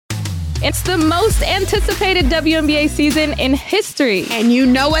It's the most anticipated WNBA season in history. And you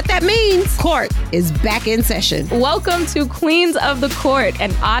know what that means. Court is back in session. Welcome to Queens of the Court,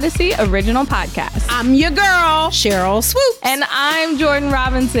 an Odyssey original podcast. I'm your girl, Cheryl Swoop. And I'm Jordan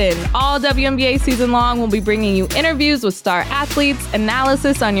Robinson. All WNBA season long, we'll be bringing you interviews with star athletes,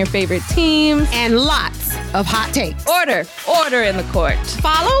 analysis on your favorite teams, and lots of hot takes. Order in the court.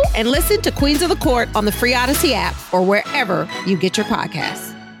 Follow and listen to Queens of the Court on the free Odyssey app or wherever you get your podcasts.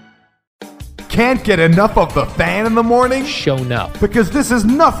 Can't get enough of the fan in the morning? Shown up. Because this is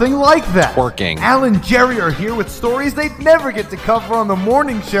nothing like that. Working. Al and Jerry are here with stories they'd never get to cover on the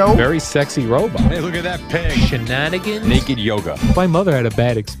morning show. Very sexy robot. Hey, look at that pig. Shenanigans. Naked yoga. My mother had a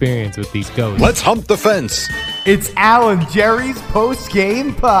bad experience with these ghosts. Let's hump the fence. It's Al and Jerry's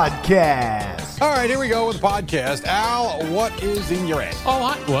post-game podcast. All right, here we go with the podcast. Al, what is in your head? Oh,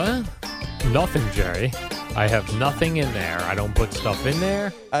 what? Nothing, Jerry. I have nothing in there. I don't put stuff in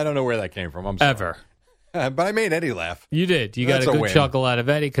there. I don't know where that came from. I'm sorry. Ever. But I made Eddie laugh. You did. You That's got a good win. chuckle out of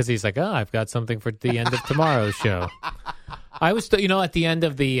Eddie because he's like, I've got something for the end of tomorrow's show. I was, at the end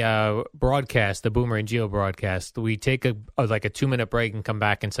of the broadcast, the Boomer and Geo broadcast, we take a 2-minute break and come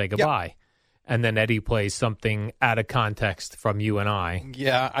back and say goodbye. Yep. And then Eddie plays something out of context from you and I.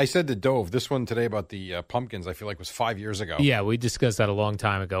 Yeah, I said to Dove, this one today about the pumpkins, I feel like was 5 years ago. Yeah, we discussed that a long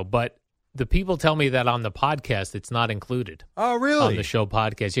time ago. But the people tell me that on the podcast, it's not included. Oh, really? On the show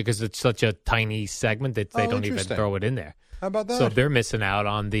podcast, because it's such a tiny segment that they don't even throw it in there. How about that? So they're missing out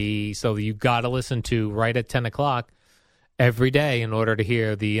on so you got to listen to right at 10 o'clock every day in order to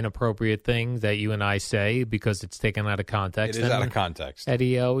hear the inappropriate thing that you and I say because it's taken out of context. It is out of context.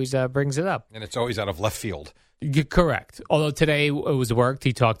 Eddie always brings it up. And it's always out of left field. You're correct. Although today it was worked,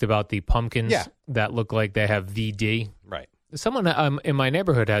 he talked about the pumpkins that look like they have VD. Right. Someone in my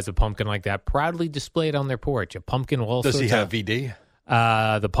neighborhood has a pumpkin like that, proudly displayed on their porch. A pumpkin will. Does he have VD?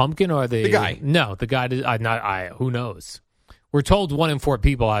 The pumpkin or the guy? No, the guy. Who knows? We're told 1 in 4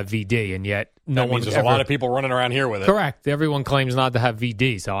 people have VD, and yet no one. There's a lot of people running around here with it. Correct. Everyone claims not to have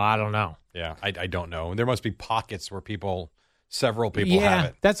VD, so I don't know. Yeah, I don't know. There must be pockets where several people have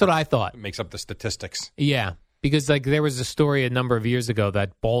it. That's what I thought. It makes up the statistics. Yeah, because there was a story a number of years ago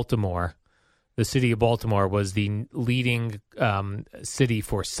that Baltimore. The city of Baltimore was the leading city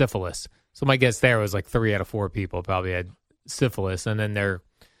for syphilis. So my guess there was 3 out of 4 people probably had syphilis, and then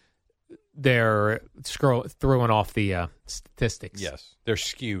they're throwing off the statistics. Yes, they're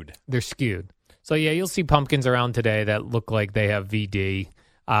skewed. So yeah, you'll see pumpkins around today that look like they have VD.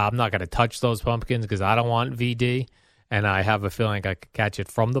 I'm not going to touch those pumpkins because I don't want VD, and I have a feeling I could catch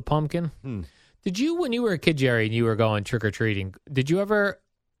it from the pumpkin. Did you, when you were a kid, Jerry, and you were going trick-or-treating, did you ever...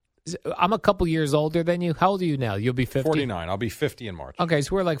 I'm a couple years older than you. How old are you now? You'll be 50? 49. I'll be 50 in March. Okay,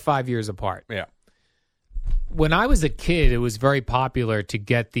 so we're 5 years apart. Yeah. When I was a kid, it was very popular to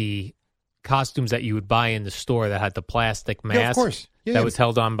get the costumes that you would buy in the store that had the plastic mask. Yeah, of course. Yeah, that was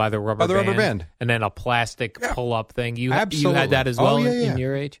held on by the rubber band. And then a plastic pull-up thing. You had that as well in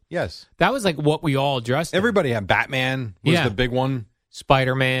your age? Yes. That was what we all dressed in. Everybody had. Batman was the big one.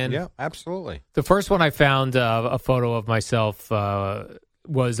 Spider-Man. Yeah, absolutely. The first one I found a photo of myself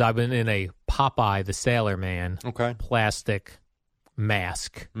was I've been in a Popeye the Sailor Man plastic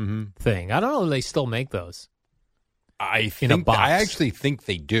mask thing. I don't know if they still make those. I actually think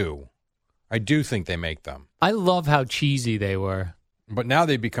they do. I do think they make them. I love how cheesy they were. But now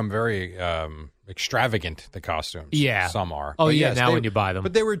they've become very extravagant, the costumes. Yeah. Some are. Oh, but yeah, now when you buy them.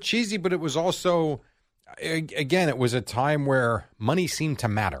 But they were cheesy, but it was also, again, it was a time where money seemed to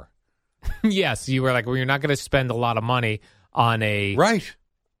matter. Yes, you were you're not going to spend a lot of money on a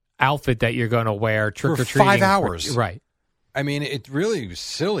outfit that you're going to wear trick-or-treating. For 5 hours. Right. I mean, it really is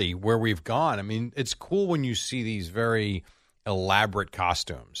silly where we've gone. I mean, it's cool when you see these very elaborate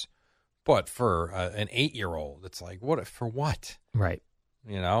costumes. But for an 8-year-old, it's for what? Right.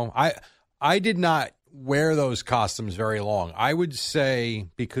 I did not wear those costumes very long. I would say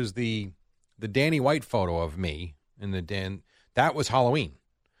because the Danny White photo of me that was Halloween.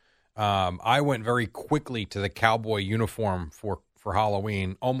 I went very quickly to the cowboy uniform for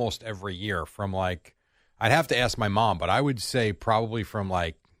Halloween almost every year from I'd have to ask my mom, but I would say probably from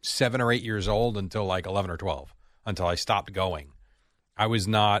 7 or 8 years old until 11 or 12 until I stopped going. I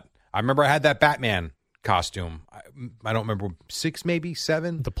remember I had that Batman costume. I don't remember, 6 maybe,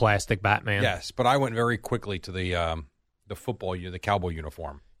 7? The plastic Batman. Yes, but I went very quickly to the cowboy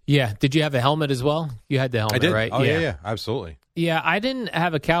uniform. Yeah. Did you have a helmet as well? You had the helmet, I did. right? Oh, yeah, absolutely. Yeah, I didn't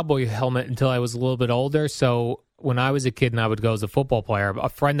have a cowboy helmet until I was a little bit older. So when I was a kid and I would go as a football player, a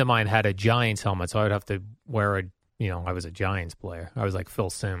friend of mine had a Giants helmet, so I would have to wear I was a Giants player. I was like Phil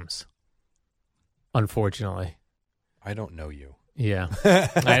Simms, unfortunately. I don't know you. Yeah.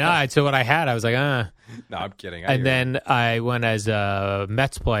 I know. So what I had, I was like, No, I'm kidding. And then I went as a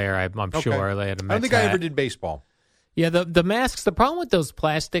Mets player, I'm sure. They had a Mets I don't think hat. I ever did baseball. Yeah, the masks, the problem with those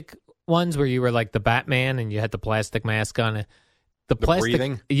plastic ones where you were like the Batman and you had the plastic mask on it. The plastic,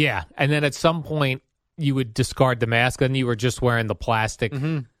 breathing? Yeah. And then at some point you would discard the mask and you were just wearing the plastic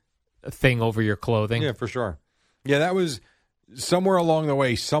thing over your clothing. Yeah, for sure. Yeah, that was somewhere along the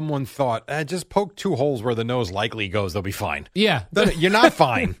way. Someone thought, just poke 2 holes where the nose likely goes. They'll be fine. Yeah. You're not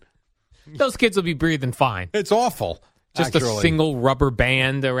fine. Those kids will be breathing fine. It's awful. Just actually. a single rubber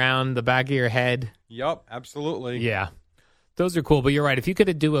band around the back of your head. Yup, absolutely. Yeah. Those are cool, but you're right. If you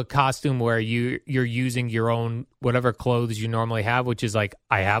could do a costume where you're using your own whatever clothes you normally have, which is like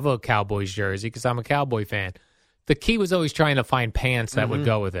I have a Cowboys jersey because I'm a Cowboy fan. The key was always trying to find pants that would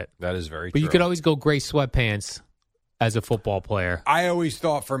go with it. That is very But true. you could always go gray sweatpants as a football player. I always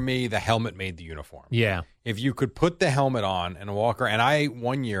thought for me the helmet made the uniform. Yeah. If you could put the helmet on and walk around, and I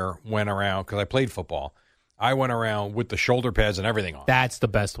one year went around because I played football. I went around with the shoulder pads and everything on. That's the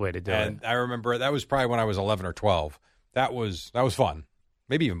best way to do it. And I remember that was probably when I was 11 or 12. That was fun.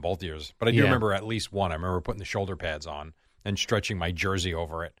 Maybe even both years. But I do remember at least one. I remember putting the shoulder pads on and stretching my jersey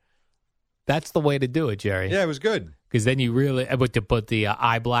over it. That's the way to do it, Jerry. Yeah, it was good. Because then you really to put the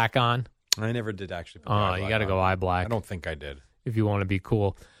eye black on. I never did actually put the Oh, eye you black got to on. go eye black. I don't think I did. If you want to be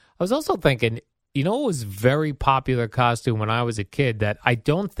cool. I was also thinking, you know, it was very popular costume when I was a kid that I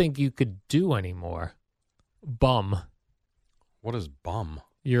don't think you could do anymore. Bum. What is bum?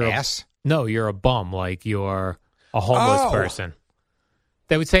 You're ass? No, you're a bum. Like you're a homeless person.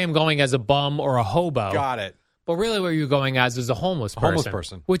 They would say I'm going as a bum or a hobo. Got it. But really what you're going as is a homeless person. Homeless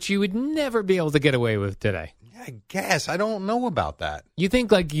person. Which you would never be able to get away with today. Yeah, I guess. I don't know about that. You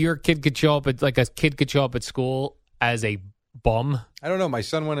think like your kid could show up at like a kid could show up at school as a bum? I don't know. My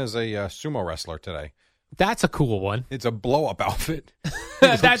son went as a sumo wrestler today. That's a cool one. It's a blow-up outfit.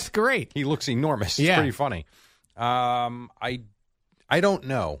 That's great. He looks enormous. It's Yeah. pretty funny. I don't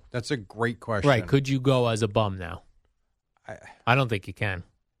know. That's a great question. Right. Could you go as a bum now? I don't think you can.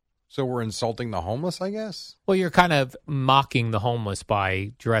 So we're insulting the homeless, I guess? Well, you're kind of mocking the homeless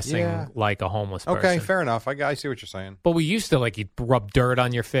by dressing like a homeless person. Okay, fair enough. I see what you're saying. But we used to like you'd rub dirt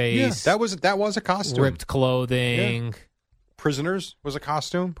on your face. That was a costume. Ripped clothing. Prisoners was a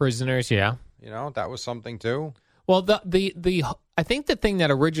costume. Prisoners, yeah. You know, that was something too. Well, the I think the thing that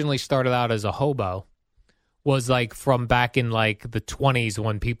originally started out as a hobo was like from back in like the 20s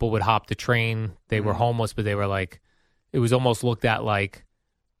when people would hop the train. They were homeless, but they were like, it was almost looked at like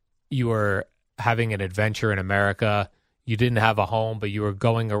you were having an adventure in America. You didn't have a home, but you were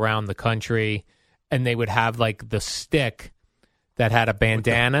going around the country, and they would have like the stick that had a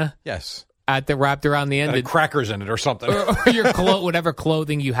bandana Yes. wrapped around the end. And crackers in it or something. or your whatever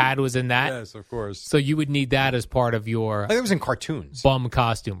clothing you had was in that. Yes, of course. So you would need that as part of your I think it was in cartoons. bum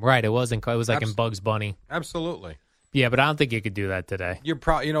costume. Right, it wasn't. It was like in Bugs Bunny. Absolutely. Yeah, but I don't think you could do that today. You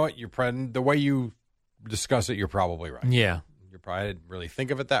know what? The way you discuss it, you're probably right. Yeah. I didn't really think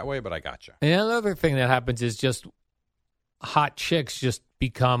of it that way, but I gotcha. And another thing that happens is just hot chicks just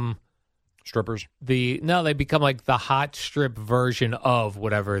become Strippers? they become like the hot strip version of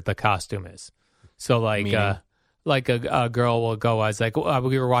whatever the costume is. So like Meaning? like a girl will go as like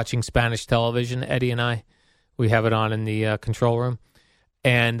we were watching Spanish television, Eddie and I. We have it on in the control room.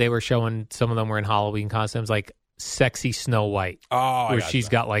 And they were showing, some of them were in Halloween costumes, like sexy Snow White. Oh, where she's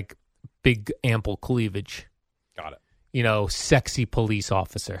got like big ample cleavage. Got it. You know, sexy police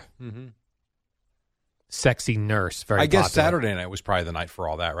officer. Mm-hmm. Sexy nurse. Very I guess popular. Saturday night was probably the night for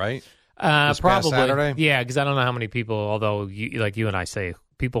all that, right? This past Probably. Saturday? Yeah, because I don't know how many people, although like you and I say,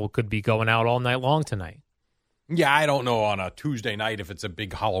 people could be going out all night long tonight. Yeah, I don't know on a Tuesday night if it's a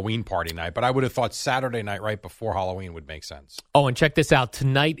big Halloween party night, but I would have thought Saturday night right before Halloween would make sense. Oh, and check this out.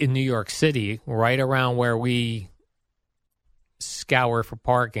 Tonight in New York City, right around where we scour for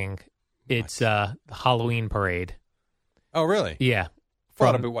parking, it's the Halloween parade. Oh, really? Yeah.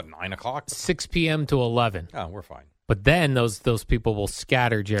 Well, From that'll be, 9 o'clock? 6 p.m. to 11. Oh, we're fine. But then those people will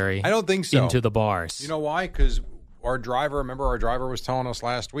scatter, Jerry. I don't think so. Into the bars. You know why? Because our driver was telling us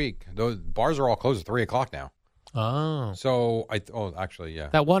last week, those bars are all closed at 3 o'clock now. Oh. So, actually, yeah.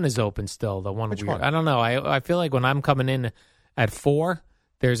 That one is open still. The one Which weird. one? I don't know. I feel like when I'm coming in at 4,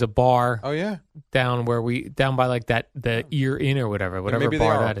 there's a bar Oh, yeah? down by like the Ear Inn or whatever maybe they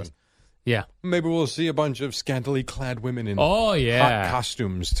bar are that open. is. Yeah. Maybe we'll see a bunch of scantily clad women in Oh yeah. hot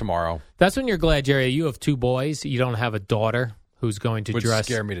costumes tomorrow. That's when you're glad, Jerry. You have 2 boys. You don't have a daughter who's going to Would dress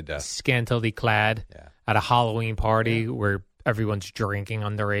scare me to death. scantily clad Yeah. at a Halloween party where everyone's drinking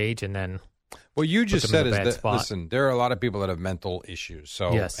underage, and then What you just them in said a is bad that, spot. listen, there are a lot of people that have mental issues.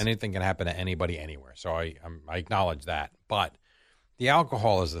 So Yes. anything can happen to anybody anywhere. So I acknowledge that. But the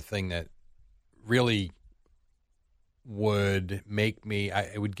alcohol is the thing that really would make me,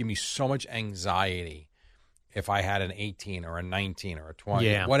 it would give me so much anxiety if I had an 18 or a 19 or a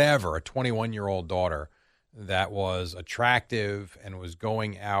 20, whatever, a 21-year-old daughter that was attractive and was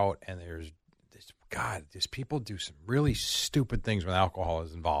going out, and there's people do some really stupid things when alcohol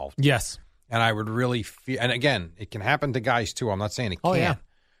is involved. Yes. And I would really feel, and again, it can happen to guys too. I'm not saying it can't. Yeah.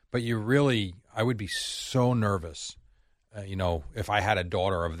 But I would be so nervous, if I had a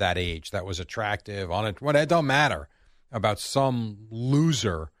daughter of that age that was attractive, it don't matter, about some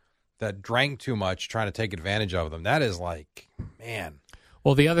loser that drank too much trying to take advantage of them. That is like, man.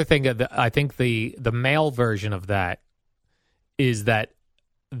 Well, the other thing, I think the male version of that is that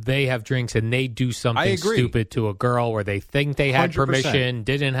they have drinks and they do something stupid to a girl where they think they had 100%. permission,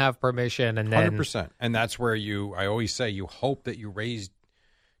 didn't have permission, and then 100%. And that's where I always say, you hope that you raised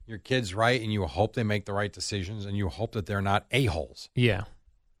your kids right, and you hope they make the right decisions, and you hope that they're not a-holes. Yeah.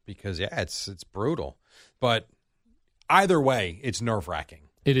 Because, it's brutal. But either way, it's nerve-wracking.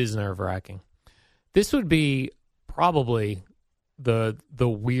 It is nerve-wracking. This would be probably the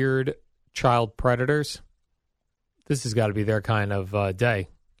weird child predators. This has got to be their kind of day.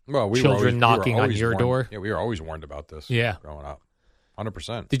 Well, children knocking on your warned. door. Yeah, we were always warned about this. Yeah, growing up,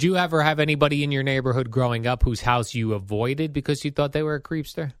 100%. Did you ever have anybody in your neighborhood growing up whose house you avoided because you thought they were a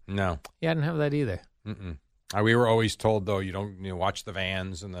creepster? No. Yeah, I didn't have that either. Mm-mm. We were always told though, you don't watch the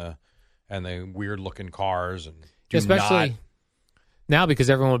vans and the weird looking cars, and especially now because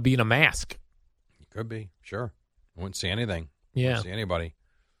everyone would be in a mask. Could be, sure. I wouldn't see anything. Yeah, wouldn't see anybody.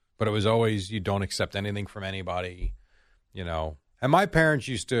 But it was always, you don't accept anything from anybody. And my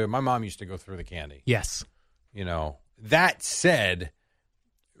mom used to go through the candy. Yes. That said,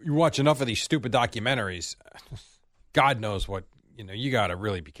 you watch enough of these stupid documentaries, God knows what, you got to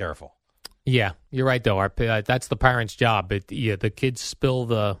really be careful. Yeah, you're right, though. That's the parents' job. But the kids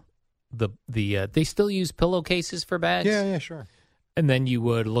spill they still use pillowcases for bags? Yeah, sure. And then you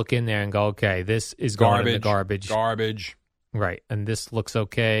would look in there and go, okay, this is going in the garbage. Garbage. Right. And this looks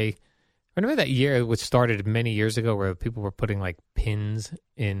okay. Remember that year, which started many years ago, where people were putting like pins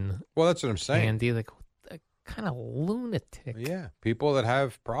in. Well, that's what I'm saying. Candy, like what kind of lunatic. Yeah, people that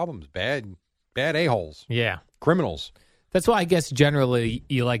have problems, bad a-holes. Yeah, criminals. That's why I guess generally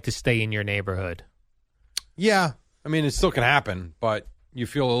you like to stay in your neighborhood. Yeah, I mean it still can happen, but you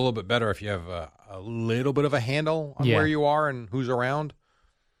feel a little bit better if you have a little bit of a handle on where you are and who's around.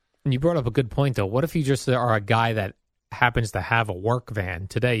 And you brought up a good point, though. What if you just are a guy that happens to have a work van?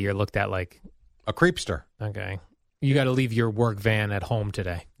 Today you're looked at like a creepster. Okay. You got to leave your work van at home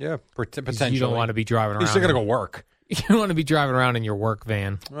today. Yeah, potentially. You don't want to be driving around. You still got to go work. You don't want to be driving around in your work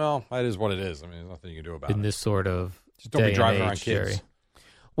van. Well, that is what it is. I mean, there's nothing you can do about it. In this sort of just don't be driving around kids. Jerry.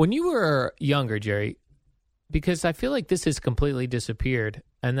 When you were younger, Jerry, because I feel like this has completely disappeared,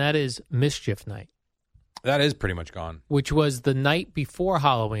 and that is Mischief Night. That is pretty much gone. Which was the night before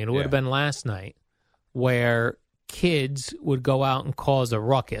Halloween. It would have been last night, where kids would go out and cause a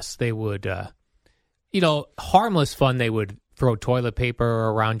ruckus. They would, harmless fun. They would throw toilet paper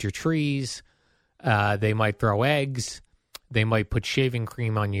around your trees. They might throw eggs. They might put shaving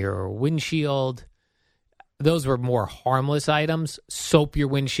cream on your windshield. Those were more harmless items. Soap your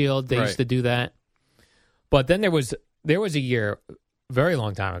windshield. They used to do that. But then there was a year, very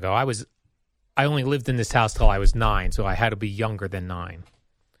long time ago. I only lived in this house till I was 9, so I had to be younger than 9.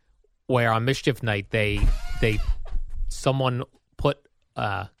 Where on Mischief Night, someone put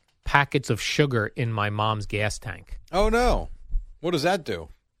packets of sugar in my mom's gas tank. Oh no! What does that do?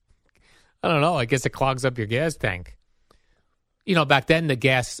 I don't know. I guess it clogs up your gas tank. Back then the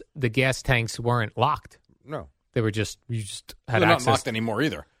gas tanks weren't locked. No, they were you just had They're access. Not locked anymore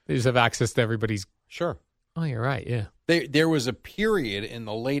either. They just have access to everybody's. Sure. Oh, you're right. Yeah. There was a period in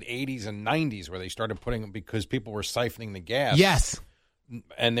the late 80s and 90s where they started putting them because people were siphoning the gas. Yes.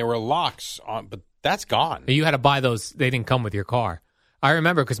 And there were locks on, but that's gone. You had to buy those. They didn't come with your car. I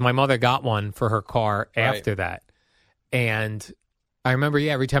remember because my mother got one for her car after that. And I remember,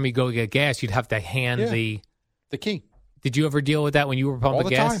 every time you go get gas, you'd have to hand the key. Did you ever deal with that when you were pumping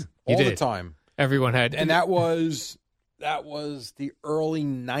gas? All the time. Everyone had. And that was the early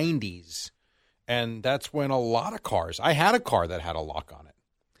 90s. And that's when a lot of cars. I had a car that had a lock on it.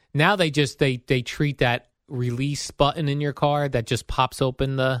 Now they treat that release button in your car that just pops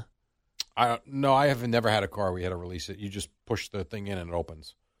open the. No, I have never had a car where you had to release it. You just push the thing in and it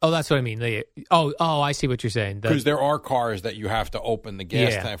opens. Oh, that's what I mean. I see what you're saying. Because there are cars that you have to open the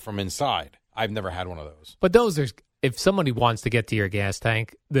gas tank from inside. I've never had one of those. But those are, if somebody wants to get to your gas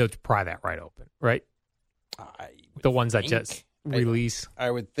tank, they'll pry that right open, right? The ones that just. release. I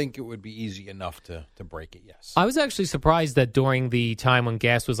would think it would be easy enough to break it, yes. I was actually surprised that during the time when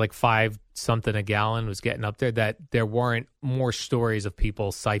gas was like 5 something a gallon, was getting up there, that there weren't more stories of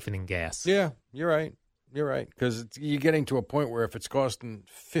people siphoning gas. Yeah, you're right. You're right. Because you're getting to a point where if it's costing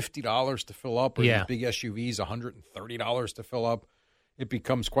 $50 to fill up or these big SUVs, $130 to fill up, it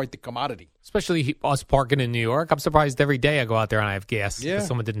becomes quite the commodity. Especially us parking in New York. I'm surprised every day I go out there and I have gas because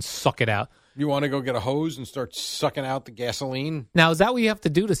someone didn't suck it out. You want to go get a hose and start sucking out the gasoline? Now, is that what you have to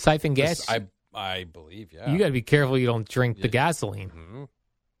do to siphon gas? I believe, yeah. You got to be careful you don't drink the gasoline,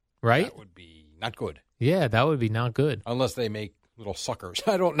 right? That would be not good. Yeah, that would be not good. Unless they make little suckers.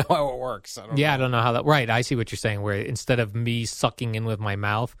 I don't know how it works. I don't know how that... Right, I see what you're saying, where instead of me sucking in with my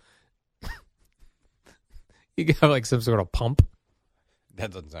mouth, you got like some sort of pump.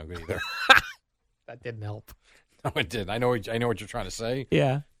 That doesn't sound good either. That didn't help. No, it didn't. I know what you're trying to say.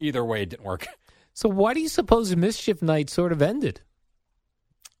 Yeah. Either way, it didn't work. So why do you suppose Mischief Night sort of ended?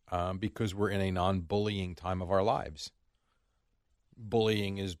 Because we're in a non-bullying time of our lives.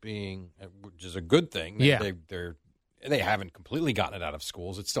 Bullying which is a good thing. Yeah. They haven't completely gotten it out of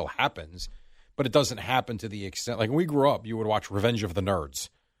schools. It still happens, but it doesn't happen to the extent. Like when we grew up, you would watch Revenge of the Nerds,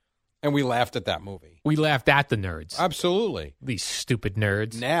 and we laughed at that movie. We laughed at the nerds. Absolutely. These stupid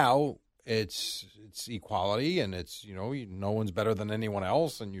nerds. Now it's equality, and it's, no one's better than anyone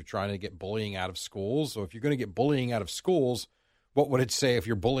else, and you're trying to get bullying out of schools. So if you're going to get bullying out of schools, what would it say if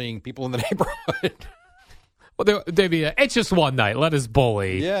you're bullying people in the neighborhood? Well, they'd be it's just one night. Let us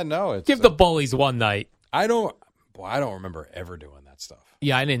bully. Yeah, no. Give the bullies one night. I don't remember ever doing that stuff.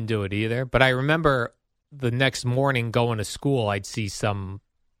 Yeah, I didn't do it either. But I remember the next morning going to school, I'd see some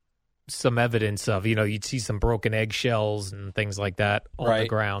evidence of, you'd see some broken eggshells and things like that on the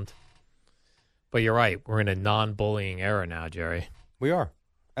ground. But you're right. We're in a non-bullying era now, Jerry. We are.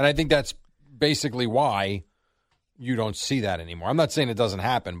 And I think that's basically why you don't see that anymore. I'm not saying it doesn't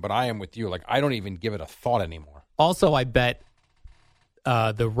happen, but I am with you. Like, I don't even give it a thought anymore. Also, I bet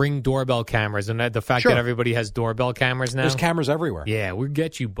the Ring doorbell cameras and the fact that everybody has doorbell cameras now. There's cameras everywhere. Yeah, we'll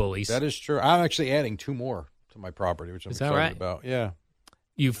get you bullies. That is true. I'm actually adding 2 more to my property, which I'm excited about. Yeah.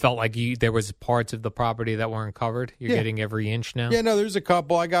 You felt like there was parts of the property that weren't covered? You're getting every inch now? Yeah, no, there's a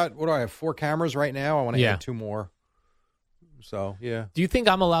couple. I got, 4 cameras right now. I want to add 2 more. So, yeah. Do you think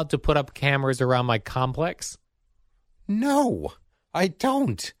I'm allowed to put up cameras around my complex? No, I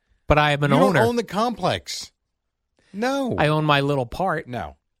don't. But I am an owner. You don't own the complex. No. I own my little part.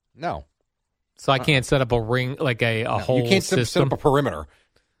 No. So I can't set up a ring, like a whole You can't system. set up a perimeter.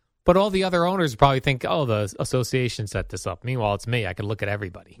 But all the other owners probably think, the association set this up. Meanwhile, it's me. I can look at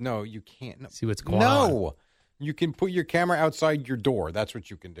everybody. No, you can't. No. See what's going on. No. You can put your camera outside your door. That's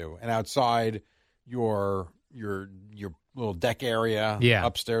what you can do. And outside your little deck area,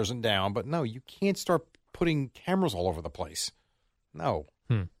 upstairs and down. But no, you can't start putting cameras all over the place. No.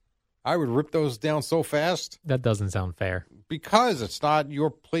 I would rip those down so fast. That doesn't sound fair. Because it's not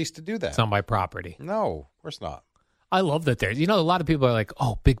your place to do that. It's not my property. No, of course not. I love that there's, a lot of people are like,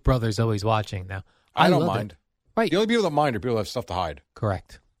 oh, Big Brother's always watching now. I don't mind. Right. The only people that mind are people that have stuff to hide.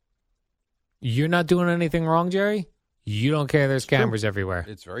 Correct. You're not doing anything wrong, Jerry? You don't care there's cameras everywhere.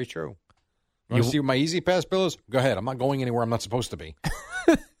 It's very true. You want to see what my Easy Pass bill is? Go ahead. I'm not going anywhere I'm not supposed to be.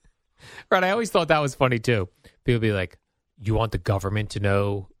 Right. I always thought that was funny, too. People be like, you want the government to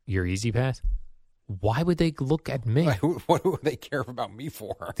know your Easy Pass? Why would they look at me? What do they care about me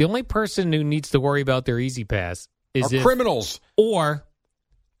for? The only person who needs to worry about their Easy Pass is criminals. Or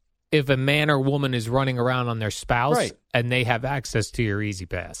if a man or woman is running around on their spouse and they have access to your Easy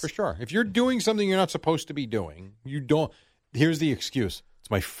Pass. For sure. If you're doing something you're not supposed to be doing, you don't. Here's the excuse. It's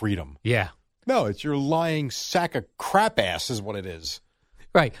my freedom. Yeah. No, it's your lying sack of crap ass is what it is.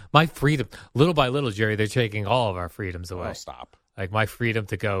 Right. My freedom. Little by little, Jerry, they're taking all of our freedoms away. Oh, stop. Like my freedom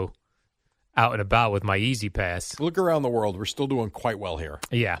to go out and about with my Easy Pass. Look around the world. We're still doing quite well here.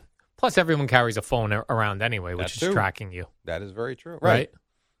 Yeah. Plus, everyone carries a phone around anyway, which is tracking you. That is very true. Right.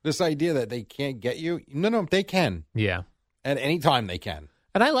 This idea that they can't get you. No, they can. Yeah. At any time they can.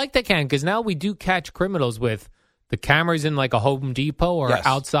 And I like they can because now we do catch criminals with the cameras in like a Home Depot or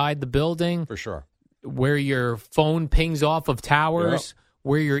outside the building. For sure. Where your phone pings off of towers,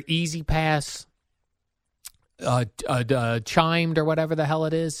 where your Easy Pass chimed or whatever the hell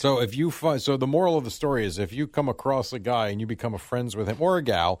it is. So if you so the moral of the story is if you come across a guy and you become friends with him or a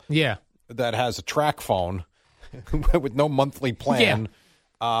gal that has a track phone with no monthly plan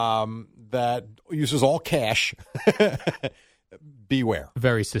that uses all cash, beware.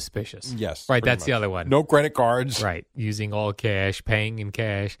 Very suspicious. Yes. Right, that's much. The other one. No credit cards. Right, using all cash, paying in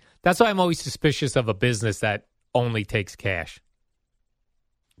cash. That's why I'm always suspicious of a business that only takes cash.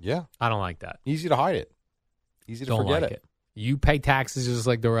 Yeah. I don't like that. Easy to hide it. Easy to don't forget like it. You pay taxes just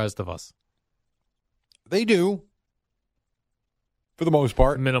like the rest of us. They do. For the most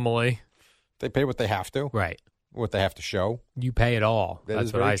part. Minimally. They pay what they have to. Right. What they have to show. You pay it all. That That's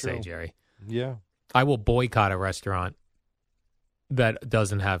is what very I true. say, Jerry. Yeah. I will boycott a restaurant that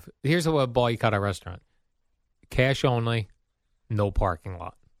doesn't have. Here's what I boycott a restaurant: cash only, no parking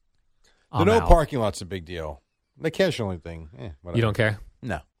lot. The no parking lot's a big deal. The cash only thing, whatever. You don't care?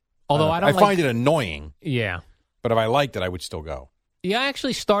 No. Although I find it annoying. Yeah. But if I liked it, I would still go. Yeah, I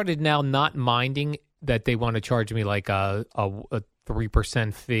actually started now not minding that they want to charge me like a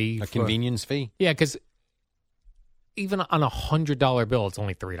 3% fee. A convenience fee? Yeah, because even on $100 bill, it's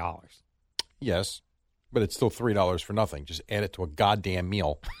only $3. Yes, but it's still $3 for nothing. Just add it to a goddamn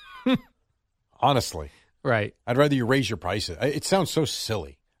meal. Honestly. Right. I'd rather you raise your prices. It sounds so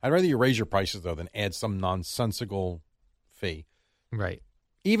silly. I'd rather you raise your prices, though, than add some nonsensical fee. Right.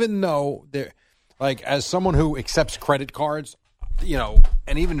 Even though, like, as someone who accepts credit cards, you know,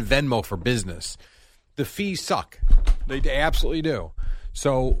 and even Venmo for business, the fees suck. They absolutely do.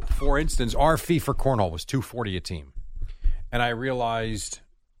 So, for instance, our fee for cornhole was $240 a team. And I realized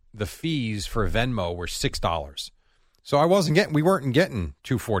the fees for Venmo were $6. So we weren't getting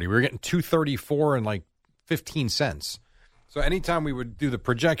 $240. We were getting $234 and like 15 cents. So anytime we would do the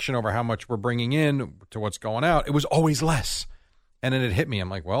projection over how much we're bringing in to what's going out, it was always less. And then it hit me. I'm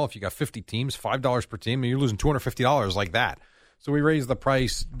like, well, if you got 50 teams, $5 per team, you're losing $250 like that. So we raised the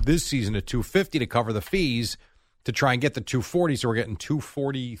price this season to $250 to cover the fees to try and get the $240. So we're getting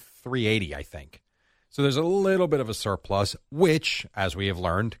 $243.80, I think. So there's a little bit of a surplus, which, as we have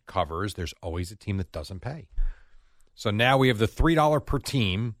learned, covers. There's always a team that doesn't pay. So now we have the $3 per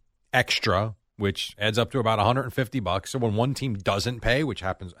team extra, which adds up to about $150. So when one team doesn't pay, which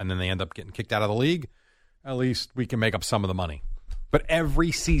happens, and then they end up getting kicked out of the league, at least we can make up some of the money. But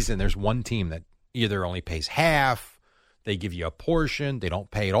every season, there's one team that either only pays half, they give you a portion, they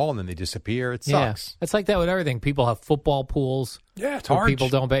don't pay it all, and then they disappear. It sucks. It's like that with everything. People have football pools. Yeah, it's where hard. People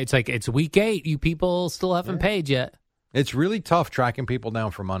don't pay. It's like it's week 8. You people still haven't paid yet. It's really tough tracking people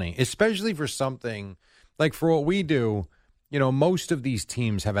down for money, especially for something like for what we do. You know, most of these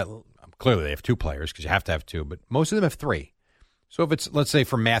teams have clearly they have 2 players because you have to have 2, but most of them have 3. So if it's, let's say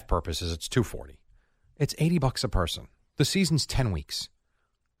for math purposes, it's $240. It's $80 a person. The season's 10 weeks.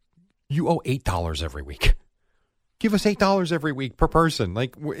 You owe $8 every week. Give us $8 every week per person.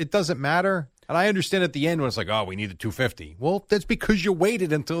 Like, it doesn't matter. And I understand at the end when it's like, oh, we need the $250. Well, that's because you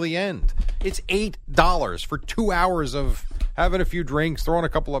waited until the end. It's $8 for 2 hours of having a few drinks, throwing a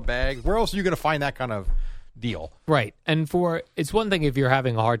couple of bags. Where else are you going to find that kind of deal? Right. And it's one thing if you're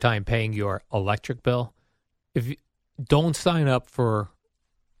having a hard time paying your electric bill. Don't sign up for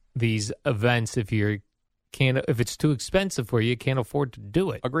these events if it's too expensive for you, you can't afford to do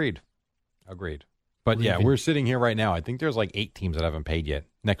it. Agreed. But yeah, we're sitting here right now. I think there's like 8 teams that haven't paid yet.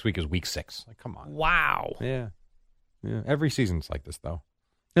 Next week is week 6. Like, come on. Wow. Yeah. Every season's like this, though.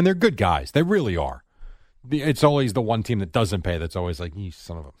 And they're good guys. They really are. It's always the one team that doesn't pay that's always like, you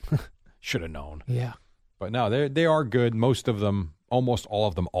son of a... Should have known. Yeah. But no, they are good. Most of them, almost all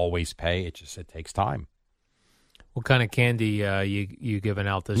of them always pay. It takes time. What kind of candy you giving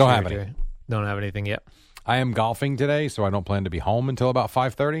out this Don't year? have any. Don't have anything yet. I am golfing today, so I don't plan to be home until about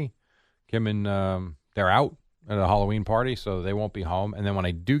 5:30. Kim and they're out at a Halloween party, so they won't be home. And then when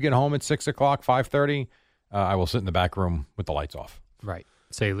I do get home at 6 o'clock, 5:30, I will sit in the back room with the lights off. Right.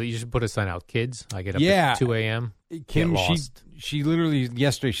 So you should put a sign out, kids. I get up Yeah. at 2 a.m. Kim, Get lost. she literally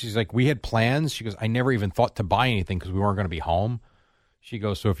yesterday, she's like, we had plans. She goes, I never even thought to buy anything because we weren't going to be home. She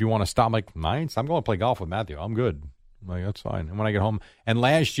goes, so if you want to stop, I'm like, nice. I'm going to play golf with Matthew. I'm good. I'm like, that's fine. And when I get home, and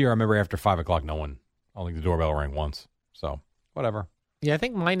last year, I remember after 5 o'clock, only the doorbell rang once. So whatever. Yeah, I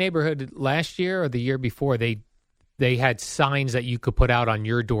think my neighborhood last year or the year before, they had signs that you could put out on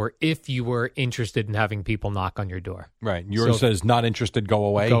your door if you were interested in having people knock on your door. Right. Yours says, not interested, go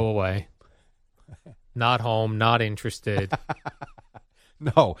away. Go away. Not home, not interested.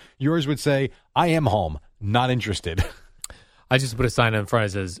 No, yours would say, I am home, not interested. I just put a sign in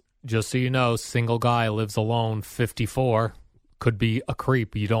front that says, just so you know, single guy lives alone, 54. Could be a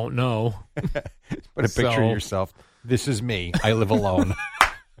creep. You don't know. Put a picture of yourself. This is me. I live alone.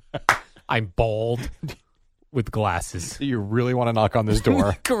 I'm bald with glasses. You really want to knock on this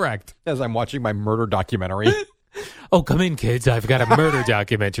door? Correct. As I'm watching my murder documentary. Oh, come in, kids. I've got a murder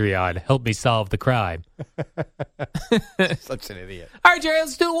documentary on. Help me solve the crime. Such an idiot. All right, Jerry,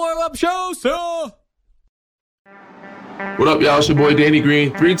 let's do a warm-up show, so... What up, y'all? It's your boy Danny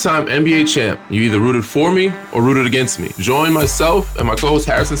Green, 3-time NBA champ. You either rooted for me or rooted against me. Join myself and my co-host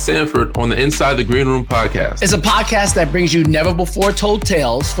Harrison Sanford on the Inside the Green Room podcast. It's a podcast that brings you never-before-told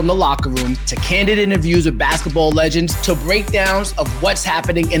tales from the locker room to candid interviews with basketball legends to breakdowns of what's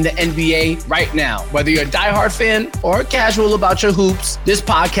happening in the NBA right now. Whether you're a diehard fan or casual about your hoops, this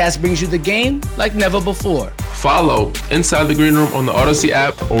podcast brings you the game like never before. Follow Inside the Green Room on the Odyssey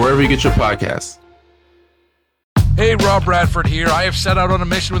app or wherever you get your podcasts. Hey, Rob Bradford here. I have set out on a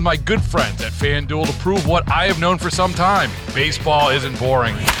mission with my good friends at FanDuel to prove what I have known for some time. Baseball isn't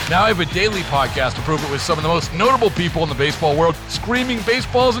boring. Now I have a daily podcast to prove it with some of the most notable people in the baseball world, screaming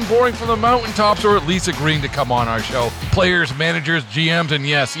baseball isn't boring from the mountaintops, or at least agreeing to come on our show. Players, managers, GMs, and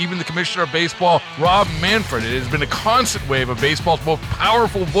yes, even the commissioner of baseball, Rob Manfred. It has been a constant wave of baseball's most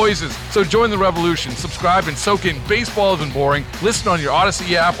powerful voices. So join the revolution. Subscribe and soak in Baseball Isn't Boring. Listen on your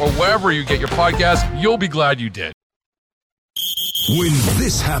Odyssey app or wherever you get your podcasts. You'll be glad you did. When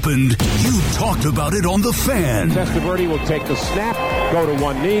this happened, you talked about it on The Fan. Testaverde will take the snap, go to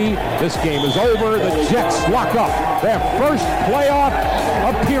one knee. This game is over. The Jets lock up their first playoff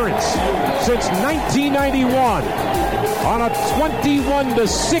appearance since 1991 on a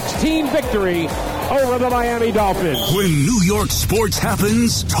 21-16 victory over the Miami Dolphins. When New York sports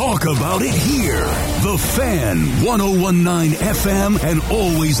happens, talk about it here. The Fan, 101.9 FM, and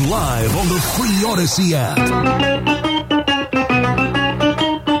always live on the free Odyssey app.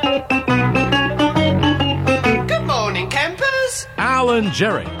 Alan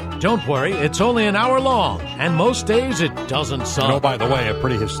Jerry. Don't worry, it's only an hour long, and most days it doesn't suck. Oh, by the way, a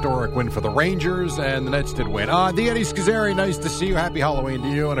pretty historic win for the Rangers, and the Nets did win. The Eddie Scazzeri, nice to see you. Happy Halloween to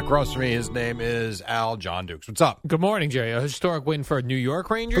you. And across from me, his name is Al John Dukes. What's up? Good morning, Jerry. A historic win for New York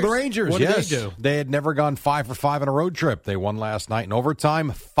Rangers? For the Rangers, what yes. Did they do? They had never gone 5 for 5 on a road trip. They won last night in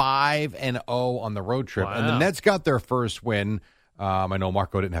overtime, 5-0 on the road trip. Wow. And the Nets got their first win. I know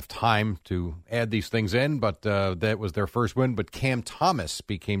Marco didn't have time to add these things in, but that was their first win. But Cam Thomas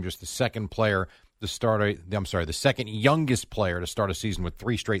became just the second player to start the second youngest player to start a season with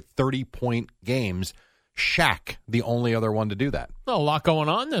 3 straight 30-point games. Shaq, the only other one to do that. Well, a lot going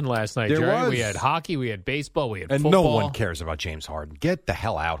on then last night, There Jerry. was. We had hockey, we had baseball, we had And football. no one cares about James Harden. Get the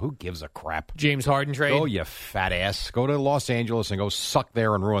hell out. Who gives a crap? James Harden trade? Oh, you fat ass. Go to Los Angeles and go suck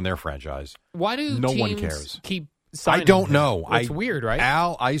there and ruin their franchise. Why do no teams one cares? keep I signing don't him? know. It's weird, right?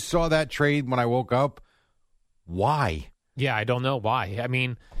 Al, I saw that trade when I woke up. Why? Yeah, I don't know why. I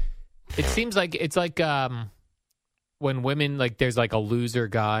mean, it seems like it's like when women, like there's like a loser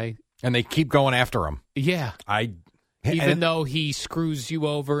guy. And they keep going after him. Yeah. Even though he screws you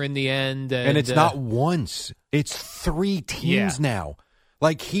over in the end. And it's not once. It's 3 teams now.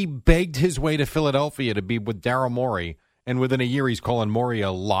 Like, he begged his way to Philadelphia to be with Daryl Morey, and within a year he's calling Morey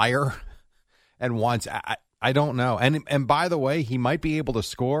a liar and wants I don't know. And by the way, he might be able to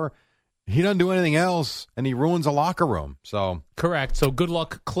score. He doesn't do anything else, and he ruins a locker room. So correct. So good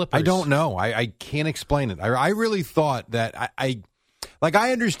luck, Clippers. I don't know. I can't explain it. I really thought that I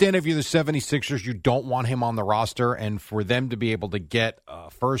understand if you're the 76ers, you don't want him on the roster, and for them to be able to get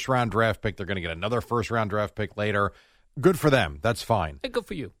a first-round draft pick, they're going to get another first-round draft pick later. Good for them. That's fine. Hey, good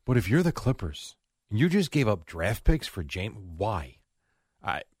for you. But if you're the Clippers, and you just gave up draft picks for James, why?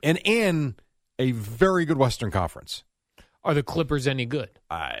 And in a very good Western Conference. Are the Clippers any good?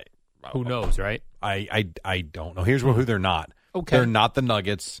 Who knows, right? I don't know. Here's who they're not. Okay. They're not the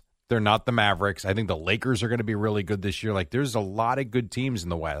Nuggets. They're not the Mavericks. I think the Lakers are going to be really good this year. Like, there's a lot of good teams in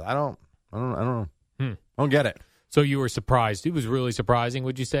the West. I don't know. I don't get it. So you were surprised. It was really surprising,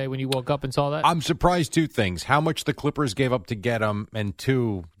 would you say, when you woke up and saw that? I'm surprised 2 things. How much the Clippers gave up to get him, and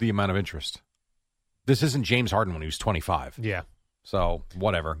 2, the amount of interest. This isn't James Harden when he was 25. Yeah. So,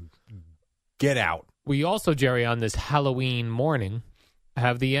 whatever. Get out. We also, Jerry, on this Halloween morning,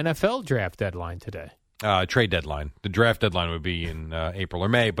 have the NFL draft deadline today. Trade deadline. The draft deadline would be in April or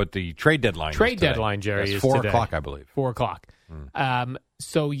May, but the trade deadline Jerry, is 4 today. o'clock, I believe. 4 o'clock.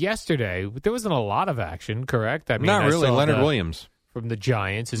 So yesterday, there wasn't a lot of action, correct? I mean, not really. Leonard Williams from the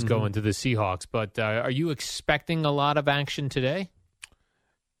Giants is going to the Seahawks, but are you expecting a lot of action today?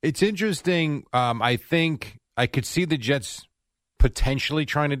 It's interesting. I think I could see the Jets potentially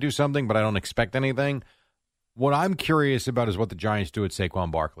trying to do something, but I don't expect anything. What I'm curious about is what the Giants do at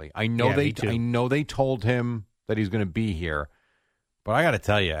Saquon Barkley. I know they told him that he's going to be here, but I got to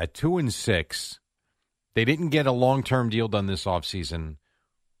tell you, at 2-6, they didn't get a long-term deal done this offseason.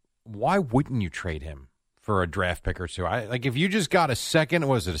 Why wouldn't you trade him for a draft pick or 2? If you just got a second,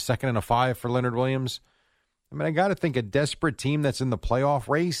 was it a second and a 5 for Leonard Williams? I mean, I got to think a desperate team that's in the playoff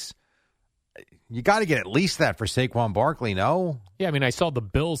race. You got to get at least that for Saquon Barkley, no? Yeah, I mean, I saw the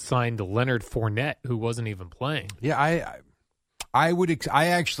Bills signed Leonard Fournette, who wasn't even playing. Yeah, I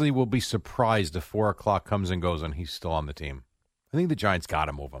actually will be surprised if 4 o'clock comes and goes and he's still on the team. I think the Giants got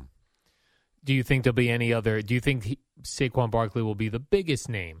to move him. Do you think there'll be any other? Do you think Saquon Barkley will be the biggest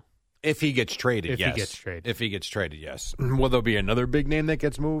name? If he gets traded, yes. If he gets traded, yes. Will there be another big name that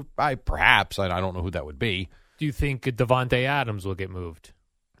gets moved? Perhaps. I don't know who that would be. Do you think Devontae Adams will get moved?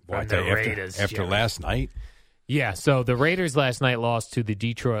 After last night? Yeah, so the Raiders last night lost to the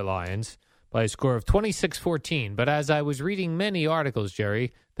Detroit Lions by a score of 26-14. But as I was reading many articles,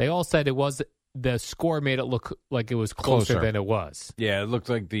 Jerry, they all said the score made it look like it was closer than it was. Yeah, it looked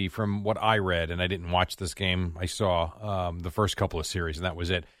like from what I read, and I didn't watch this game, I saw the first couple of series, and that was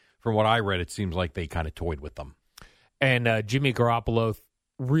it. From what I read, it seems like they kind of toyed with them. And Jimmy Garoppolo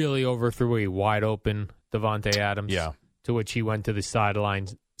really overthrew a wide-open Devontae Adams, to which he went to the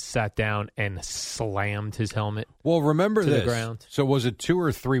sidelines, sat down, and slammed his helmet. Well, remember the ground. So was it 2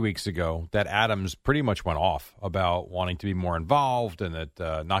 or 3 weeks ago that Adams pretty much went off about wanting to be more involved and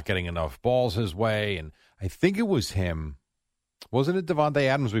that not getting enough balls his way? And I think it was him. Wasn't it Devontae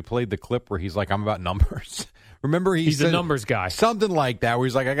Adams? We played the clip where he's like, I'm about numbers. Remember, he's a numbers guy. Something like that, where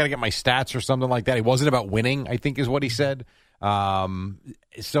he's like, I got to get my stats or something like that. He wasn't about winning, I think is what he said.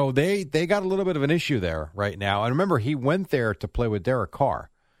 So they got a little bit of an issue there right now. And remember, he went there to play with Derek Carr.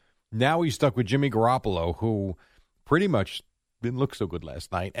 Now he's stuck with Jimmy Garoppolo, who pretty much didn't look so good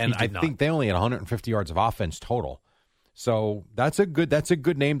last night. And I think they only had 150 yards of offense total. So that's a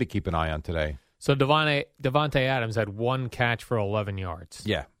good name to keep an eye on today. So Devontae Adams had 1 catch for 11 yards.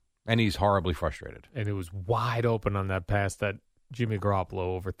 Yeah, and he's horribly frustrated. And it was wide open on that pass that Jimmy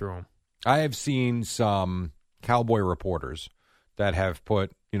Garoppolo overthrew him. I have seen some Cowboy reporters that have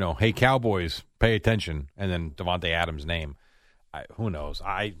put, hey, Cowboys, pay attention, and then Devontae Adams' name. Who knows?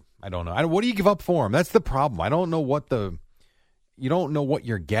 I don't know. What do you give up for him? That's the problem. I don't know you don't know what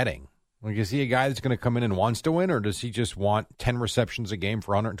you're getting. Like, is he a guy that's going to come in and wants to win, or does he just want 10 receptions a game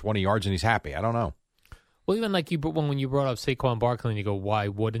for 120 yards and he's happy? I don't know. Well, even like when you brought up Saquon Barkley and you go, why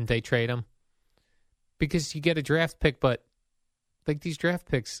wouldn't they trade him? Because you get a draft pick, but like these draft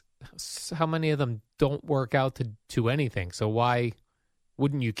picks, how many of them don't work out to anything? So why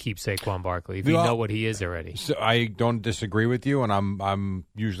wouldn't you keep Saquon Barkley if you know what he is already? So I don't disagree with you, and I'm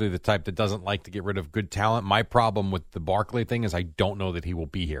usually the type that doesn't like to get rid of good talent. My problem with the Barkley thing is I don't know that he will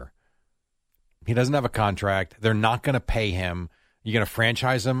be here. He doesn't have a contract. They're not going to pay him. You're going to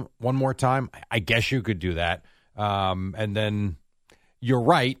franchise him one more time? I guess you could do that. And then you're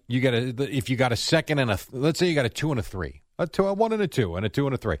right. If you got a second and let's say you got a 2 and a 3. A 1 and a 2 and a 2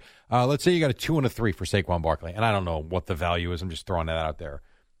 and a 3. Let's say you got a 2 and a 3 for Saquon Barkley, and I don't know what the value is. I'm just throwing that out there.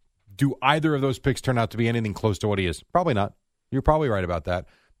 Do either of those picks turn out to be anything close to what he is? Probably not. You're probably right about that.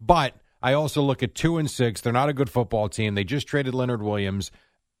 But I also look at 2 and 6. They're not a good football team. They just traded Leonard Williams.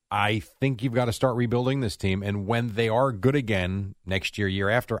 I think you've got to start rebuilding this team, and when they are good again next year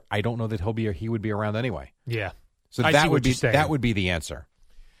after, I don't know that he would be around anyway. Yeah. So that would be the answer.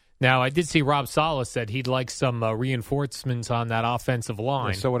 Now, I did see Rob Saleh said he'd like some reinforcements on that offensive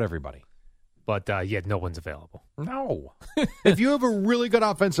line. Yeah, so would everybody. But, no one's available. No. If you have a really good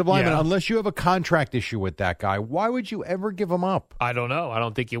offensive lineman, unless you have a contract issue with that guy, why would you ever give him up? I don't know. I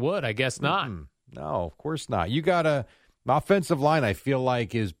don't think you would. I guess not. No, of course not. You got an offensive line, I feel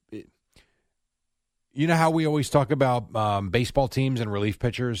like, is... You know how we always talk about baseball teams and relief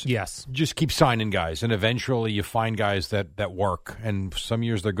pitchers? Yes. Just keep signing guys, and eventually you find guys that work, and some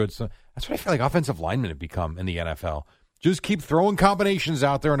years they're good. So that's what I feel like offensive linemen have become in the NFL. Just keep throwing combinations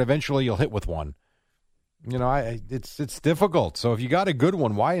out there, and eventually you'll hit with one. It's difficult. So if you got a good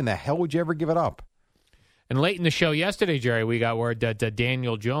one, why in the hell would you ever give it up? And late in the show yesterday, Jerry, we got word that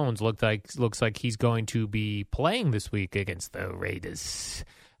Daniel Jones looks like he's going to be playing this week against the Raiders.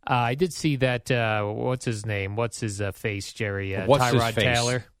 I did see that, what's his name? What's his face, Jerry? Tyrod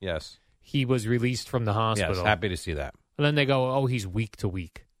Taylor. Yes. He was released from the hospital. Yes, happy to see that. And then they go, he's week to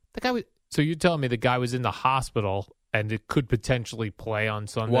week. So you're telling me the guy was in the hospital and it could potentially play on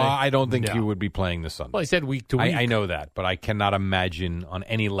Sunday? Well, I don't think he would be playing this Sunday. Well, he said week to week. I know that, but I cannot imagine on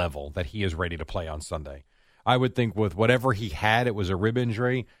any level that he is ready to play on Sunday. I would think with whatever he had, it was a rib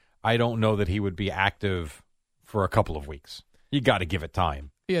injury. I don't know that he would be active for a couple of weeks. You got to give it time.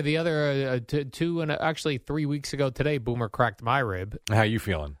 Yeah, the other 2 and actually 3 weeks ago today, Boomer cracked my rib. How you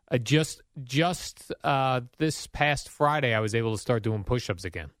feeling? Just this past Friday, I was able to start doing push-ups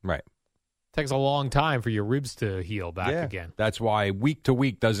again. Right. Takes a long time for your ribs to heal back again. That's why week to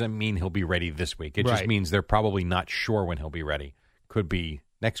week doesn't mean he'll be ready this week. It just means they're probably not sure when he'll be ready. Could be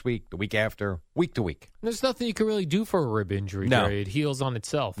next week, the week after, week to week. There's nothing you can really do for a rib injury, No. Jerry. It heals on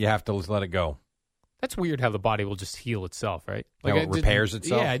itself. You have to just let it go. That's weird how the body will just heal itself, right? How it repairs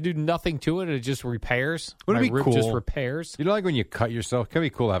itself? Yeah, I do nothing to it. It just repairs. Wouldn't My it be rib cool? just repairs. You know, like when you cut yourself, it can be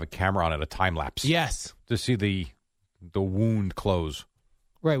cool to have a camera on it, a time lapse. Yes. To see the wound close.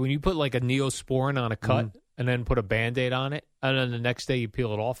 Right. When you put like a Neosporin on a cut and then put a Band-Aid on it, and then the next day you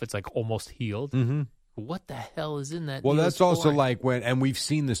peel it off, it's like almost healed. Mm-hmm. What the hell is in that? Well, that's Neosporin? also like when, and we've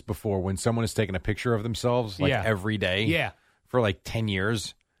seen this before, when someone is taking a picture of themselves like Yeah. every day Yeah. for like 10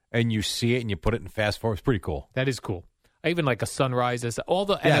 years, and you see it and you put it in fast forward. It's pretty cool. That is cool. Even like a sunrise. All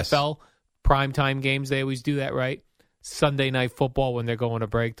the Yes. NFL primetime games, they always do that, right? Sunday Night Football, when they're going to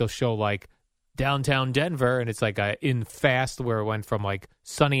break, they'll show like downtown Denver, and it's like in fast where it went from like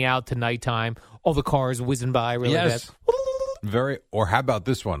sunny out to nighttime, all the cars whizzing by really Yes. fast. Or how about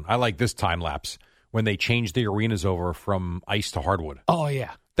this one? I like this time lapse when they changed the arenas over from ice to hardwood. Oh,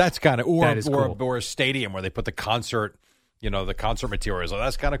 yeah. That's kind of, That is cool. or a stadium where they put the concert, the concert materials. Oh,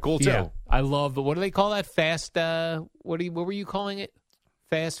 that's kind of cool too. Yeah. I love, what do they call that? Fast, what were you calling it?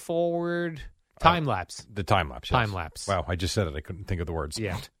 Fast forward, time lapse. The time lapse. Yes. Time lapse. Wow, I just said it. I couldn't think of the words.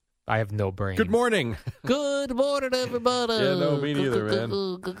 Yeah. I have no brain. Good morning. Good morning, everybody. Yeah, no, me neither,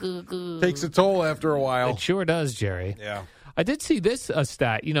 man. Takes a toll after a while. It sure does, Jerry. Yeah. I did see this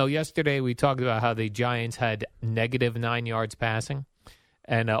stat. Yesterday we talked about how the Giants had negative 9 yards passing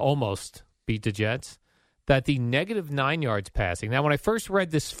and almost beat the Jets. That the negative 9 yards passing. Now, when I first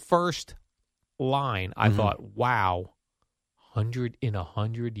read this first line, I thought, wow, 100 in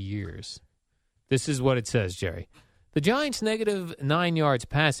 100 years. This is what it says, Jerry. The Giants' negative 9 yards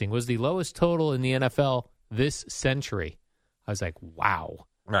passing was the lowest total in the NFL this century. I was like, wow.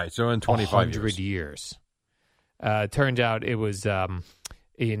 Right, so in 25 100 years. Turned out it was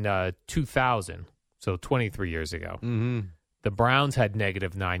in 2000, so 23 years ago. Mm-hmm. The Browns had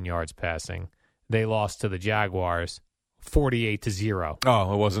negative 9 yards passing. They lost to the Jaguars 48-0.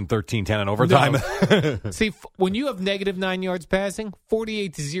 Oh, it wasn't 13-10 in overtime? No. See, when you have negative 9 yards passing,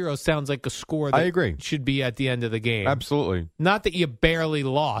 48-0 sounds like a score that I agree. should be at the end of the game. Absolutely. Not that you barely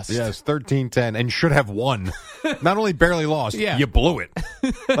lost. Yes, 13-10, and should have won. Not only barely lost, Yeah. you blew it.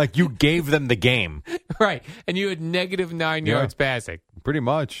 Like you gave them the game. Right. And you had negative 9 yards passing. Pretty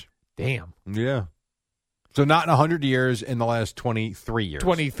much. Damn. Yeah. So not in 100 years, in the last 23 years.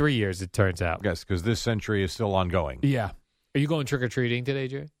 23 years, it turns out. Yes, because this century is still ongoing. Yeah. Are you going trick-or-treating today,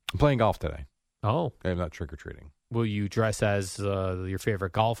 Jerry? I'm playing golf today. Oh. I'm not trick-or-treating. Will you dress as your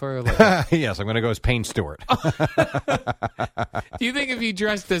favorite golfer? Yes, I'm going to go as Payne Stewart. Do you think if you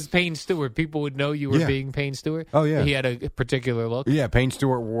dressed as Payne Stewart, people would know you were being Payne Stewart? Oh, yeah. He had a particular look? Yeah, Payne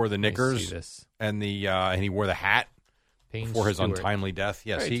Stewart wore the see knickers this. and and he wore the hat Payne before his Stewart. untimely death.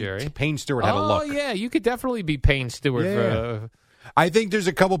 Yes, Right, Jerry. Payne Stewart had a look. Oh, yeah. You could definitely be Payne Stewart. Yeah. I think there's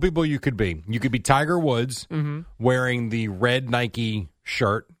a couple people you could be. You could be Tiger Woods wearing the red Nike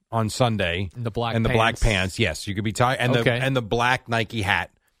shirt on Sunday And the black black pants. pants. Yes, you could be Tiger Okay. and the black Nike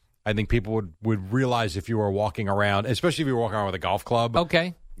hat. I think people would realize if you were walking around, especially if you were walking around with a golf club.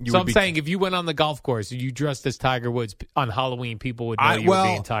 Okay. You So would I'm be- saying if you went on the golf course and you dressed as Tiger Woods on Halloween, people would know you were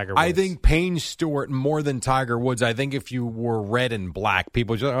being Tiger Woods. I think Payne Stewart more than Tiger Woods. I think if you were red and black,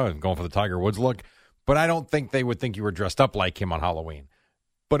 people just I'm going for the Tiger Woods look. But I don't think they would think you were dressed up like him on Halloween.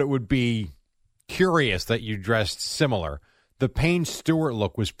 But it would be curious that you dressed similar. The Payne Stewart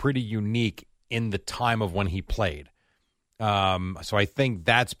look was pretty unique in the time of when he played. So I think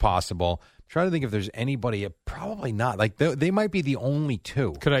that's possible. I'm trying to think if there's anybody. Probably not. Like they might be the only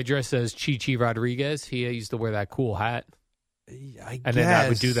two. Could I dress as Chi Rodriguez? He used to wear that cool hat. And then I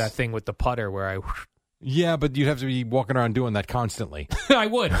would do that thing with the putter where I... Yeah, but you'd have to be walking around doing that constantly. I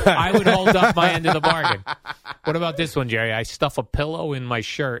would hold up my end of the bargain. What about this one, Jerry? I stuff a pillow in my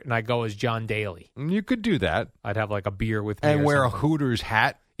shirt and I go as John Daly. You could do that. I'd have like a beer with me And or wear something. a Hooters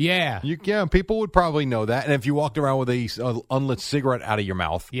hat. Yeah. Yeah, people would probably know that. And if you walked around with a unlit cigarette out of your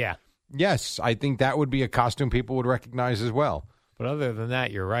mouth, Yeah. yes, I think that would be a costume people would recognize as well. But other than that,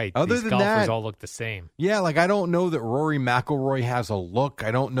 you're right. Other These than golfers that- all look the same. Yeah, like I don't know that Rory McIlroy has a look.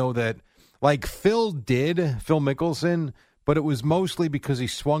 I don't know that, like Phil Mickelson, but it was mostly because he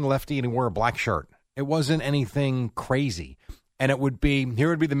swung lefty and he wore a black shirt. It wasn't anything crazy. And here would be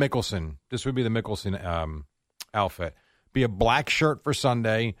the Mickelson. This would be the Mickelson outfit. Be a black shirt for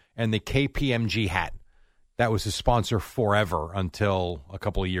Sunday and the KPMG hat. That was his sponsor forever until a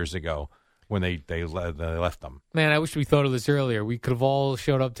couple of years ago when they left them. Man, I wish we thought of this earlier. We could have all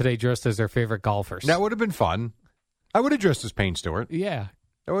showed up today dressed as our favorite golfers. That would have been fun. I would have dressed as Payne Stewart. Yeah.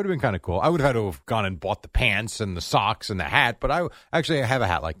 That would have been kind of cool. I would have had to have gone and bought the pants and the socks and the hat, but I have a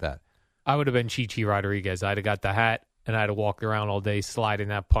hat like that. I would have been Chi Rodriguez. I'd have got the hat and I had to walk around all day sliding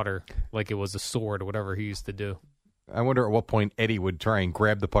that putter like it was a sword or whatever he used to do. I wonder at what point Eddie would try and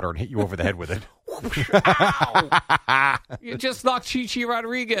grab the putter and hit you over the head with it. You just knocked Chi-Chi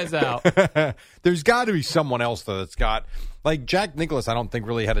Rodriguez out. There's got to be someone else, though, that's got... Like, Jack Nicklaus, I don't think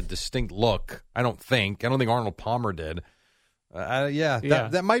really had a distinct look. I don't think Arnold Palmer did.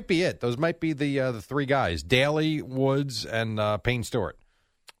 That might be it. Those might be the three guys. Daly, Woods, and Payne Stewart.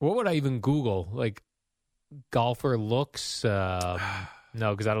 What would I even Google? Like, golfer looks?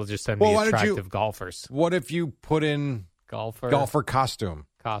 No, because that'll just send me attractive golfers. What if you put in golfer costume?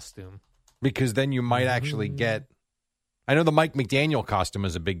 Because then you might actually get... I know the Mike McDaniel costume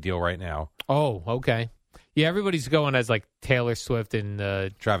is a big deal right now. Oh, okay. Yeah, everybody's going as like Taylor Swift and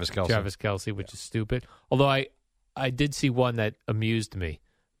Travis Kelce, which is stupid. Although I did see one that amused me.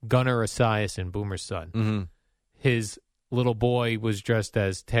 Gunnar Esiason, Boomer's son. Mm-hmm. His little boy was dressed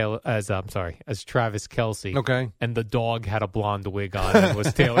as Travis Kelce. Okay. And the dog had a blonde wig on and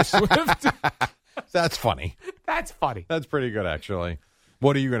was Taylor Swift. That's funny. That's funny. That's pretty good, actually.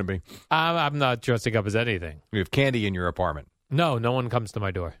 What are you going to be? I'm not dressing up as anything. You have candy in your apartment. No one comes to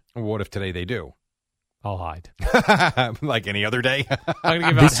my door. What if today they do? I'll hide. Like any other day?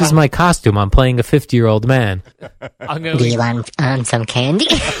 This is my costume. I'm playing a 50-year-old man. Do you want some candy?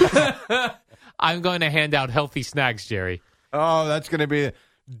 I'm going to hand out healthy snacks, Jerry. Oh, that's going to be...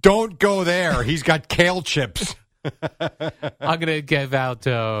 Don't go there. He's got kale chips. I'm going to give out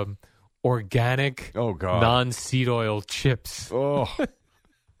organic, non-seed oil chips. Oh.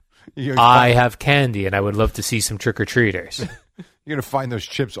 I have candy, and I would love to see some trick-or-treaters. You're going to find those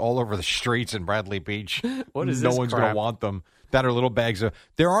chips all over the streets in Bradley Beach. What is no this one's crap? going to want them. That are little bags of...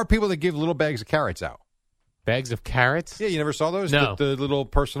 There are people that give little bags of carrots out. Bags of carrots? Yeah, you never saw those? No. The little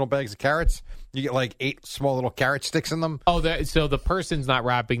personal bags of carrots? You get like 8 small little carrot sticks in them. Oh, so the person's not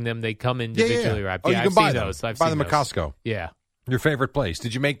wrapping them. They come individually wrapped. Oh, Yeah, you can I've buy seen them. those. I've buy seen them at those. Costco. Yeah. Your favorite place.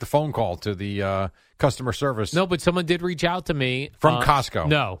 Did you make the phone call to the customer service? No, but someone did reach out to me. From Costco?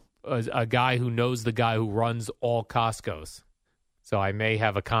 No. A guy who knows the guy who runs all Costcos. So I may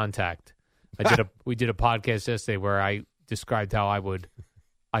have a contact. We did a podcast yesterday where I described how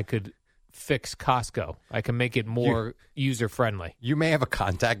I could fix Costco. I can make it more user friendly. You may have a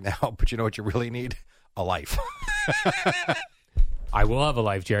contact now, but you know what you really need? A life. I will have a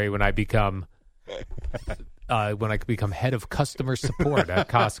life, Jerry, when I become head of customer support at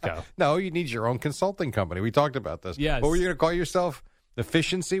Costco. No, you need your own consulting company. We talked about this. Yes. What were you going to call yourself?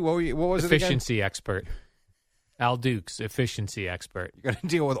 Efficiency? What was it again? Efficiency expert. Al Dukes, efficiency expert. You're going to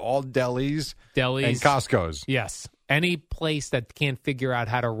deal with all delis and Costco's. Yes. Any place that can't figure out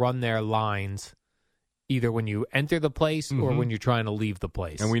how to run their lines, either when you enter the place or when you're trying to leave the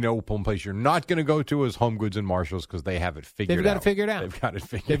place. And we know one place you're not going to go to is Home Goods and Marshalls because they have it figured out. They've got it figured out. They've got it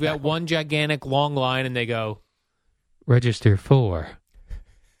figured out. They've got one gigantic long line, and they go, register 4.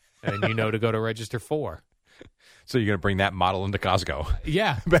 And you know to go to register 4. So you're going to bring that model into Costco.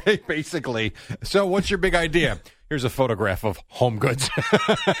 Yeah. Basically. So what's your big idea? Here's a photograph of Home Goods.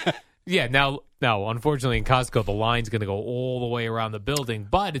 Yeah. Now, unfortunately, in Costco, the line's going to go all the way around the building,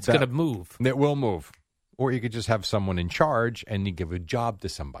 but it's going to move. It will move. Or you could just have someone in charge and you give a job to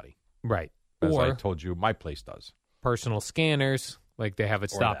somebody. Right. As or I told you, my place does. Personal scanners, like they have at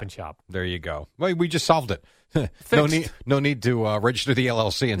Stop and Shop. There you go. Well, we just solved it. No need to register the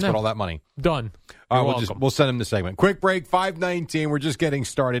LLC and spend all that money. Done. We'll send him the segment. Quick break. 5:19. We're just getting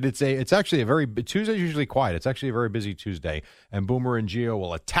started. It's actually Tuesday's usually quiet. It's actually a very busy Tuesday, and Boomer and Gio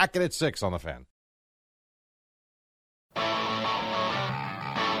will attack it at 6 on the Fan.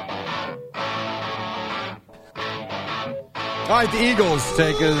 All right, the Eagles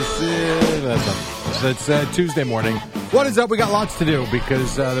take us. It's Tuesday morning. What is up? We got lots to do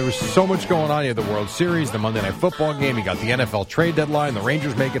because there was so much going on. You had the World Series, the Monday Night Football game. You got the NFL trade deadline. The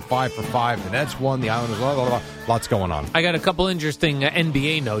Rangers make it 5 for 5. The Nets won. The Islanders, blah, blah, blah. Lots going on. I got a couple interesting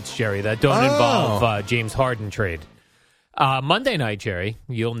NBA notes, Jerry, that don't involve James Harden trade. Monday night, Jerry,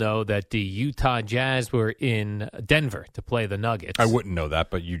 you'll know that the Utah Jazz were in Denver to play the Nuggets. I wouldn't know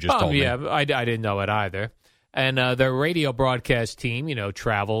that, but you just told me. Yeah, I didn't know it either. And their radio broadcast team,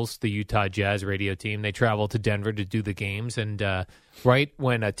 travels, the Utah Jazz radio team, they travel to Denver to do the games. And right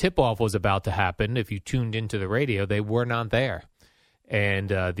when a tip-off was about to happen, if you tuned into the radio, they were not there. And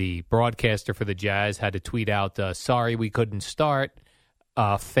the broadcaster for the Jazz had to tweet out, sorry, we couldn't start.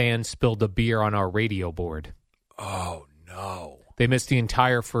 Fans spilled a beer on our radio board. Oh, no. They missed the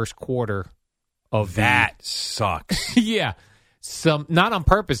entire first quarter of that sucks. Yeah. Not on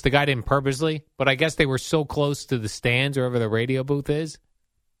purpose. The guy didn't purposely, but I guess they were so close to the stands, wherever the radio booth is,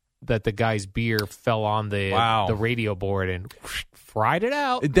 that the guy's beer fell on the radio board and fried it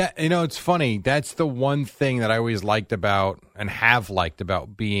out. It's funny. That's the one thing that I always liked about and have liked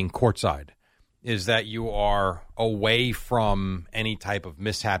about being courtside is that you are away from any type of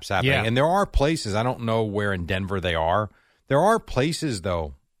mishaps happening. Yeah. And there are places, I don't know where in Denver they are. There are places,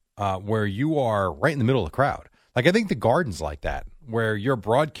 though, where you are right in the middle of the crowd. Like, I think the Garden's like that, where your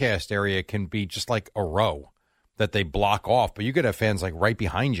broadcast area can be just like a row that they block off, but you could have fans like right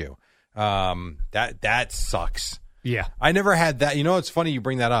behind you. That sucks. Yeah. I never had that. You know, it's funny you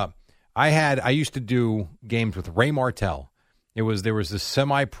bring that up. I used to do games with Ray Martell. There was this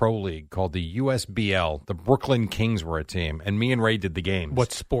semi-pro league called the USBL. The Brooklyn Kings were a team, and me and Ray did the games.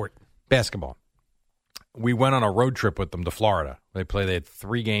 What sport? Basketball. We went on a road trip with them to Florida. They had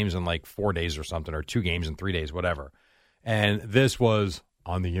 3 games in like 4 days or something, or 2 games in 3 days, whatever. And this was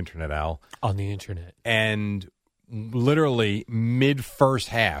on the internet, Al. On the internet. And literally mid-first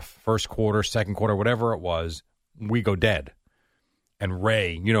half, first quarter, second quarter, whatever it was, we go dead. And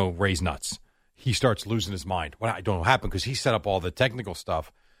Ray, Ray's nuts. He starts losing his mind. Well, I don't know what happened because he set up all the technical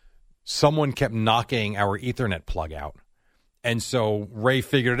stuff. Someone kept knocking our Ethernet plug out. And so Ray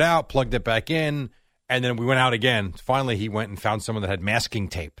figured it out, plugged it back in, and then we went out again. Finally, he went and found someone that had masking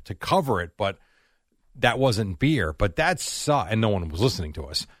tape to cover it, but that wasn't beer. But that sucked, and no one was listening to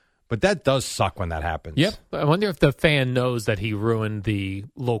us. But that does suck when that happens. Yep. I wonder if the fan knows that he ruined the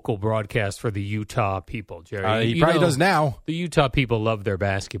local broadcast for the Utah people, Jerry. He probably does now. The Utah people love their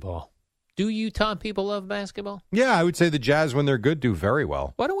basketball. Do Utah people love basketball? Yeah, I would say the Jazz, when they're good, do very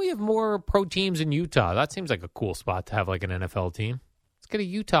well. Why don't we have more pro teams in Utah? That seems like a cool spot to have like an NFL team. Let's get a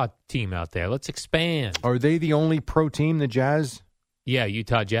Utah team out there. Let's expand. Are they the only pro team, the Jazz? Yeah,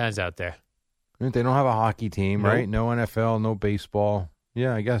 Utah Jazz out there. They don't have a hockey team, Nope. right? No NFL, no baseball.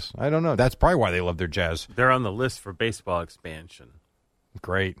 Yeah, I guess. I don't know. That's probably why they love their Jazz. They're on the list for baseball expansion.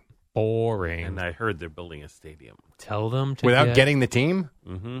 Great. Boring. And I heard they're building a stadium. Tell them to Without getting the team?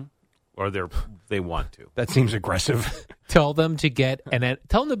 Mm-hmm. Or they want to. That seems aggressive. Tell them to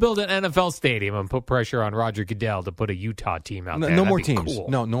tell them to build an NFL stadium and put pressure on Roger Goodell to put a Utah team out there. No That'd more be teams. cool.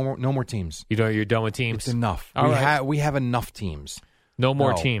 No more teams. You're done with teams? It's enough. All right. We have enough teams. No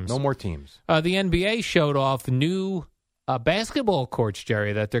more teams. No more teams. The NBA showed off new basketball courts,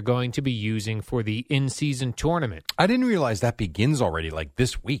 Jerry, that they're going to be using for the in-season tournament. I didn't realize that begins already, like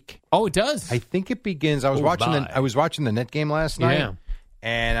this week. Oh, it does. I think it begins. I was watching the Net game last night. Yeah.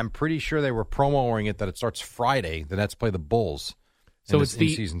 And I'm pretty sure they were promoting it that it starts Friday. The Nets play the Bulls. So it's the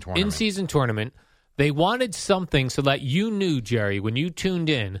in-season tournament. In-season tournament. They wanted something so that you knew, Jerry, when you tuned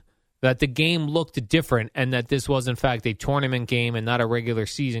in, that the game looked different and that this was, in fact, a tournament game and not a regular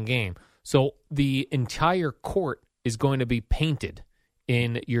season game. So the entire court is going to be painted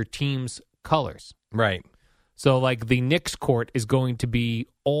in your team's colors. Right. So, like, the Knicks court is going to be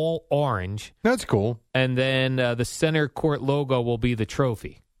all orange. That's cool. And then the center court logo will be the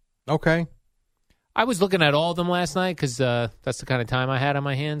trophy. Okay. I was looking at all of them last night because that's the kind of time I had on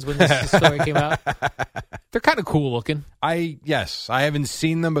my hands when this story came out. They're kind of cool looking. Yes, I haven't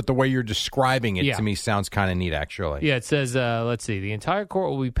seen them, but the way you're describing it Yeah. to me sounds kind of neat, actually. Yeah, it says, let's see, the entire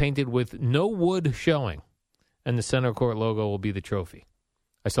court will be painted with no wood showing, and the center court logo will be the trophy.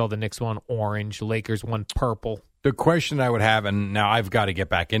 I saw the Knicks one orange, Lakers one purple. The question I would have, and now I've got to get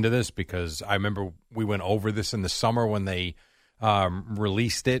back into this because I remember we went over this in the summer when they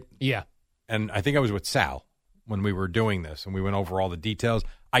released it. Yeah. And I think I was with Sal when we were doing this, and we went over all the details.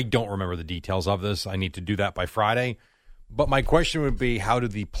 I don't remember the details of this. I need to do that by Friday. But my question would be, how do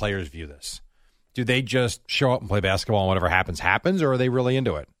the players view this? Do they just show up and play basketball and whatever happens, happens, or are they really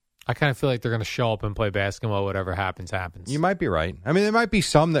into it? I kind of feel like they're going to show up and play basketball. Whatever happens, happens. You might be right. I mean, there might be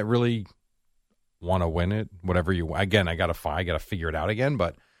some that really want to win it. Whatever you again, I got to figure it out again.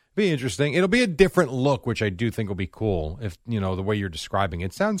 But it'll be interesting. It'll be a different look, which I do think will be cool. If the way you're describing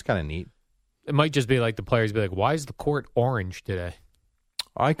it sounds kind of neat. It might just be like the players be like, "Why is the court orange today?"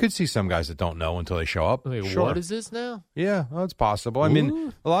 I could see some guys that don't know until they show up. Like, sure. What is this now? Yeah, well, it's possible. I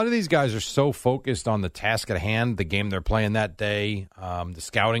mean, a lot of these guys are so focused on the task at hand, the game they're playing that day, the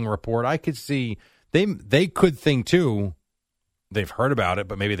scouting report. I could see they could think, too, they've heard about it,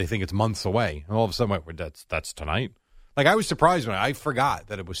 but maybe they think it's months away. And all of a sudden, wait, that's tonight? Like, I was surprised when I forgot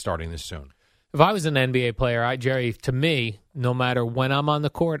that it was starting this soon. If I was an NBA player, Jerry, to me, no matter when I'm on the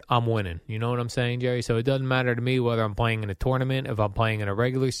court, I'm winning. You know what I'm saying, Jerry? So it doesn't matter to me whether I'm playing in a tournament, if I'm playing in a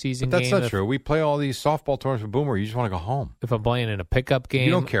regular season But game. that's not true. We play all these softball tournaments with Boomer. You just want to go home. If I'm playing in a pickup game.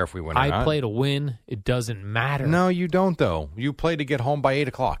 You don't care if we win or I not. play to win. It doesn't matter. No, you don't, though. You play to get home by 8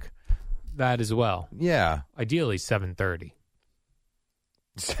 o'clock. That as well. Yeah. Ideally 7:30.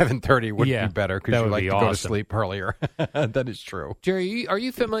 7:30 would be better because you like to go to sleep earlier. That is true. Jerry, are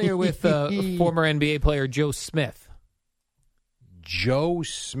you familiar with former NBA player Joe Smith? Joe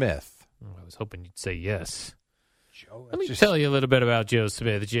Smith. I was hoping you'd say yes. Joe. Let me tell you a little bit about Joe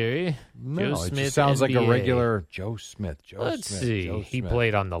Smith, Jerry. No, Joe Smith, it just sounds NBA. like a regular Joe Smith. Let's Smith, see. Joe He Smith.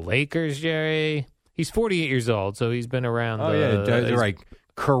 played on the Lakers, Jerry. He's 48 years old, so he's been around. You're right.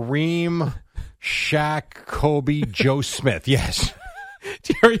 Kareem, Shaq, Kobe, Joe Smith. Yes.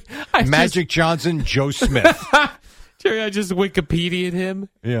 Jerry, Magic Johnson, Joe Smith. Jerry, I just Wikipedia'd him.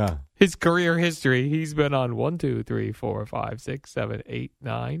 Yeah. His career history. He's been on 1, 2, 3, 4, 5, 6, 7, 8,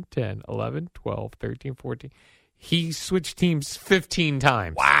 9, 10, 11, 12, 13, 14. He switched teams 15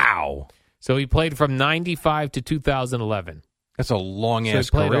 times. Wow. So he played from 95 to 2011. That's a long-ass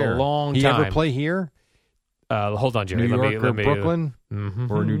so he played career. a long He time. ever play here? Hold on, Jerry. New Let York me, or Brooklyn?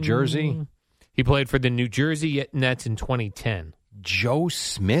 Or New Jersey? He played for the New Jersey Nets in 2010. Joe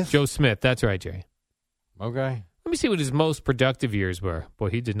Smith? Joe Smith. That's right, Jerry. Okay. Let me see what his most productive years were. Boy,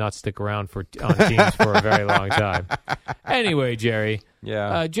 he did not stick around on teams for a very long time. Anyway, Jerry.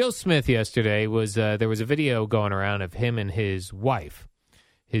 Yeah. Joe Smith yesterday was there was a video going around of him and his wife.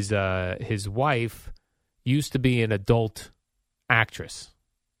 His wife used to be an adult actress.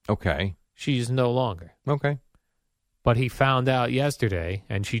 Okay. She is no longer. Okay. But he found out yesterday,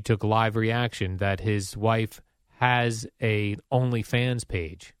 and she took live reaction, that his wife has a OnlyFans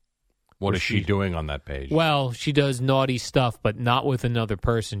page. What is she doing on that page? Well, she does naughty stuff, but not with another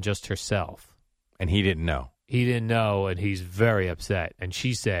person, just herself. And he didn't know. He didn't know, and he's very upset. And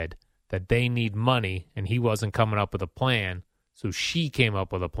she said that they need money, and he wasn't coming up with a plan, so she came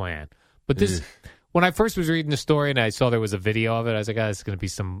up with a plan. But this, when I first was reading the story and I saw there was a video of it, I was like, oh, it's going to be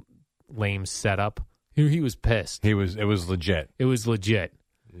some lame setup. He was pissed. It was legit. It was legit.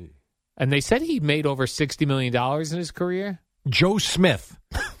 And they said he made over $60 million in his career. Joe Smith.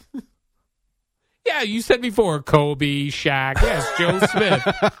 Yeah, you said before, Kobe, Shaq. Yes, Joe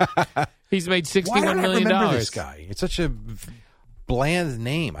Smith. He's made $61 Why don't million. I remember this guy? It's such a bland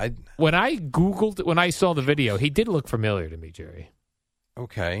name. When I saw the video, he did look familiar to me, Jerry.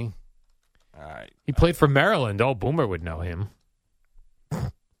 Okay. All right. He played for Maryland. Oh, Boomer would know him.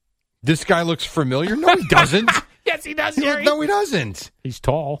 This guy looks familiar? No, he doesn't. Yes, he does, Jerry. No, he doesn't. He's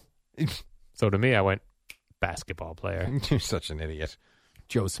tall. So to me, I went, basketball player. You're such an idiot.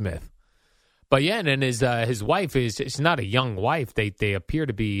 Joe Smith. But yeah, and then his wife it's not a young wife. They appear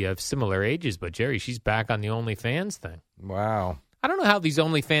to be of similar ages, but Jerry, she's back on the OnlyFans thing. Wow. I don't know how these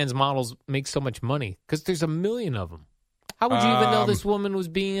OnlyFans models make so much money, because there's a million of them. How would you even know this woman was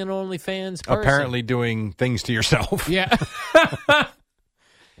being an OnlyFans person? Apparently doing things to yourself. Yeah.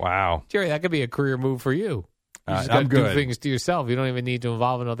 Wow. Jerry, that could be a career move for you. You just I'm got to do good. things to yourself. You don't even need to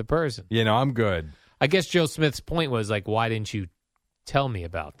involve another person. I'm good. I guess Joe Smith's point was, like, why didn't you tell me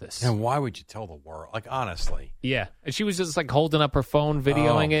about this? And why would you tell the world? Like, honestly. Yeah. And she was just, like, holding up her phone,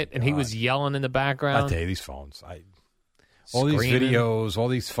 videoing it, and he was yelling in the background. I tell you, these phones. All these videos, all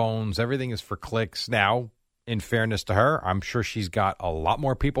these phones, everything is for clicks. Now, in fairness to her, I'm sure she's got a lot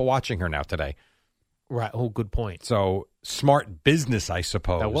more people watching her now today. Right. Oh, good point. So, smart business, I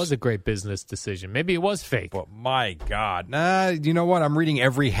suppose. That was a great business decision. Maybe it was fake. But my God. You know what? I'm reading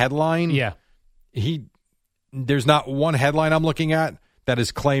every headline. Yeah. There's not one headline I'm looking at that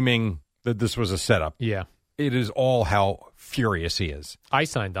is claiming that this was a setup. Yeah. It is all how furious he is. I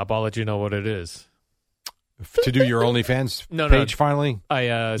signed up. I'll let you know what it is. To do your OnlyFans No, page finally? I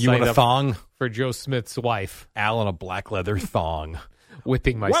you signed want a up thong? For Joe Smith's wife. Al in a black leather thong.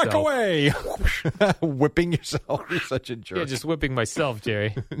 Whipping myself. Whack away! Whipping yourself. You're such a jerk. Yeah, just whipping myself,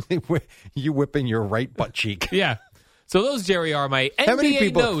 Jerry. You whipping your right butt cheek. Yeah. So those, Jerry, are my NBA How many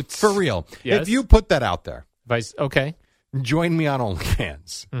people, notes. for real, Yes? if you put that out there, okay, join me on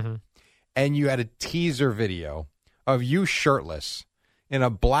OnlyFans, mm-hmm. and you had a teaser video of you shirtless in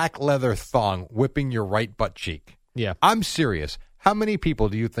a black leather thong whipping your right butt cheek. Yeah. I'm serious. How many people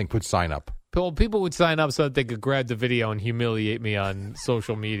do you think would sign up? Well, people would sign up so that they could grab the video and humiliate me on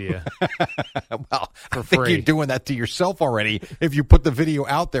social media. Well, for I think free. you're doing that to yourself already if you put the video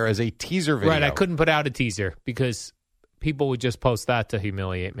out there as a teaser video. Right, I couldn't put out a teaser because people would just post that to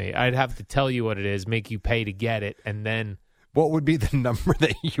humiliate me. I'd have to tell you what it is, make you pay to get it, and then... What would be the number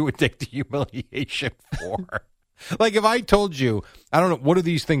that you would take the humiliation for? Like if I told you, I don't know, what do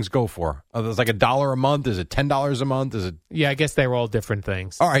these things go for? It's like $1 a month? Is it $10 a month? Is it? Yeah, I guess they were all different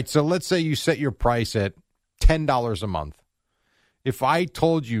things. All right, so let's say you set your price at $10 a month. If I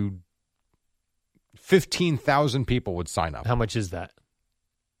told you 15,000 people would sign up. How much is that?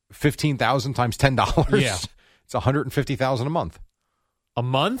 15,000 times $10? Yeah. It's $150,000 a month. A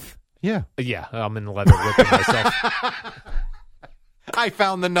month? Yeah. Yeah, I'm in the leather whipping myself. I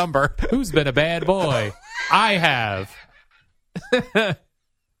found the number. Who's been a bad boy? I have.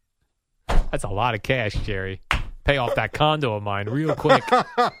 That's a lot of cash, Jerry. Pay off that condo of mine real quick. Of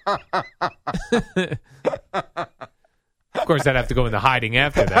course, I'd have to go into hiding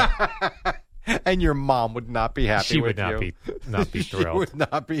after that. And your mom would not be happy. She would with not be thrilled. She would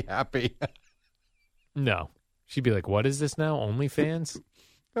not be happy. No. She'd be like, what is this now? OnlyFans?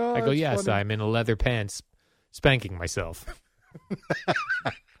 Oh, I go, that's yes, funny. I'm in a leather pants spanking myself.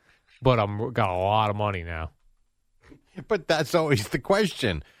 But I'm got a lot of money now. But that's always the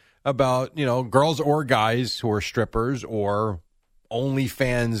question about, girls or guys who are strippers or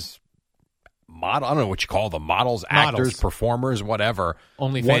OnlyFans model. I don't know what you call them. Models, actors, performers, whatever.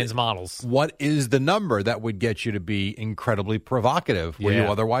 OnlyFans models. What is the number that would get you to be incredibly provocative where you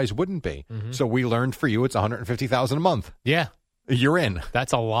otherwise wouldn't be? Mm-hmm. So we learned for you it's $150,000 a month. Yeah. You're in.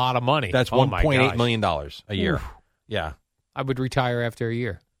 That's a lot of money. That's $1.8 million a year. Oof. Yeah. I would retire after a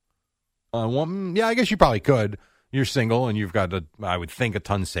year. Yeah, I guess you probably could. You're single and you've got, I would think, a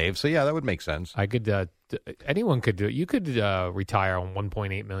ton saved. So, yeah, that would make sense. I could, anyone could do it. You could retire on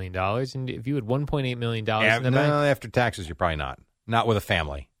 $1.8 million. And if you had $1.8 million in the bank. After taxes, you're probably not. Not with a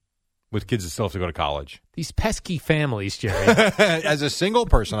family. With kids that still have to go to college. These pesky families, Jerry. As a single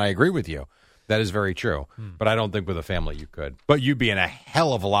person, I agree with you. That is very true. But I don't think with a family you could. But you'd be in a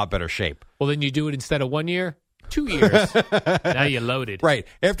hell of a lot better shape. Well, then you do it instead of 1 year, 2 years. Now you're loaded. Right.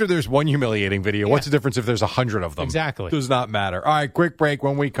 After there's one humiliating video, what's the difference if there's 100 of them? Exactly. Does not matter. All right, quick break.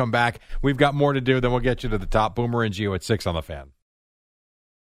 When we come back, we've got more to do. Then we'll get you to the top. Boomer and Gio at 6 on the Fan.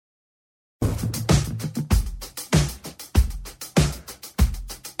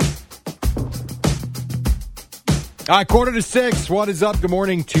 All right, 5:45. What is up? Good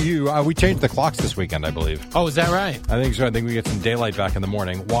morning to you. We changed the clocks this weekend, I believe. Oh, is that right? I think so. I think we get some daylight back in the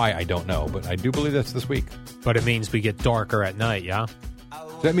morning. Why, I don't know, but I do believe that's this week. But it means we get darker at night, yeah?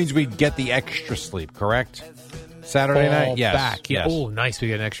 So that means we get the extra sleep, correct? Saturday night? Yes. Back. Yeah. Yes. Oh, nice. We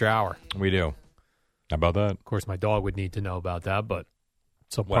get an extra hour. We do. How about that? Of course, my dog would need to know about that, but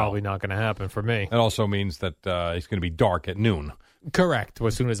it's probably not going to happen for me. It also means that it's going to be dark at noon. Correct.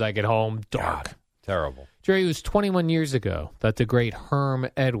 As soon as I get home, dark. God, terrible. Jerry, it was 21 years ago that the great Herm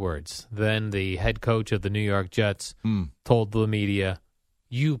Edwards, then the head coach of the New York Jets, told the media,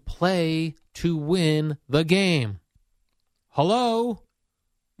 "You play to win the game." Hello?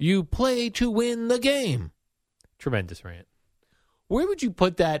 You play to win the game. Tremendous rant. Where would you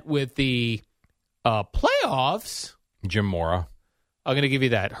put that with the playoffs? Jim Mora. I'm going to give you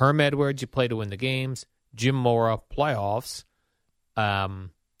that. Herm Edwards, you play to win the games. Jim Mora, playoffs.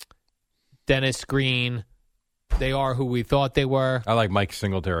 Dennis Green, they are who we thought they were. I like Mike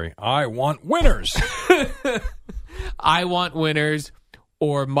Singletary. I want winners. I want winners.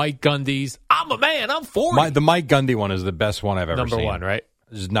 Or Mike Gundy's, I'm a man, I'm 40. The Mike Gundy one is the best one I've ever seen. Number one, right?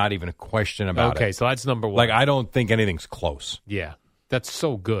 There's not even a question about it. Okay, so that's number one. Like, I don't think anything's close. Yeah, that's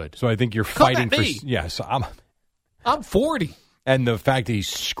so good. So I think you're Come fighting at me. for... Yeah, so I'm 40. And the fact that he's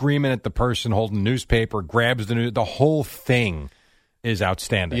screaming at the person holding the newspaper, grabs the news, the whole thing is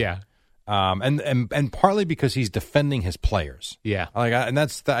outstanding. Yeah. And partly because he's defending his players. Yeah. And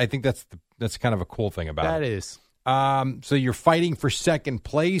I think that's kind of a cool thing about it. That is. So you're fighting for second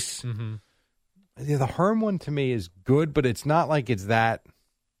place. Mm-hmm. Yeah, the Herm one to me is good, but it's not like it's that.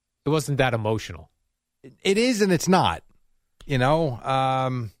 It wasn't that emotional. It is, and it's not. You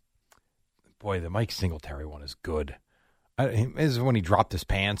know, boy, the Mike Singletary one is good. This is when he dropped his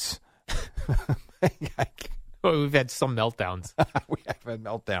pants. Well, we've had some meltdowns. We have had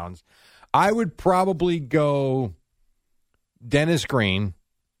meltdowns. I would probably go Dennis Green.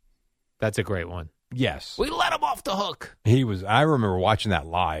 That's a great one. Yes. We let him off the hook. He was. I remember watching that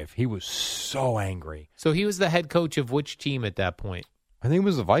live. He was so angry. So he was the head coach of which team at that point? I think it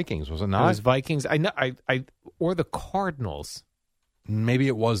was the Vikings, was it not? It was Vikings. I know. Or the Cardinals. Maybe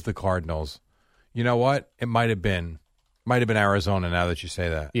it was the Cardinals. You know what? It might have been Arizona. Now that you say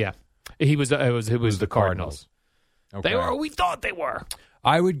that, yeah, he was. It was the Cardinals. Okay. They were. We thought they were.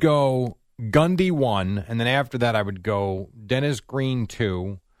 I would go Gundy 1, and then after that, I would go Dennis Green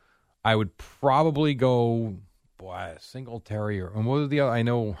 2. I would probably go Singletary and what was the other? I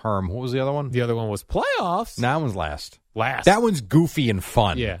know Herm. What was the other one? The other one was playoffs. That one's last. That one's goofy and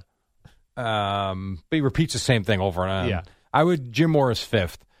fun. Yeah. But he repeats the same thing over and on. Yeah. I would Jim Morris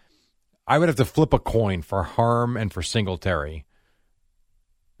 5th. I would have to flip a coin for Herm and for Singletary.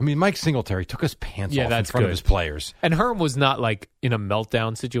 I mean, Mike Singletary took his pants off in front of his players. And Herm was not like in a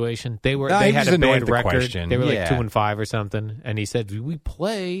meltdown situation. They No, they he had just a bad annoyed the record. question. They were like Yeah. 2-5 or something. And he said, "We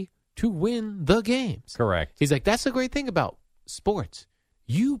play to win the games." Correct. He's like, "That's the great thing about sports.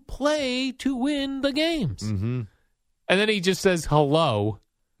 You play to win the games." Mm-hmm. And then he just says hello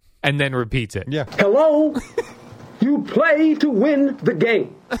and then repeats it. Yeah. Hello. You play to win the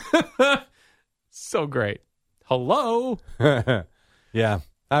game. So great. Hello. Yeah.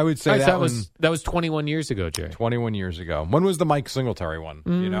 I would say that was 21 years ago, Jerry. 21 years ago. When was the Mike Singletary one?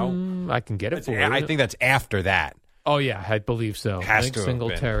 You know? I can get it for you. I think that's after that. Oh, yeah. I believe so. Has Mike to have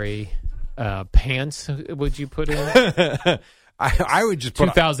Singletary. Pants, would you put in? I would just put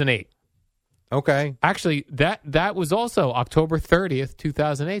 2008. Okay. Actually, that was also October 30th,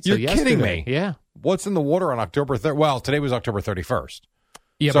 2008. So You're kidding me. Yeah. What's in the water on October 3rd? Well, today was October 31st.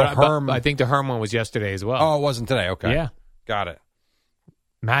 Yeah, so but I think the Herm one was yesterday as well. Oh, it wasn't today. Okay. Yeah. Got it.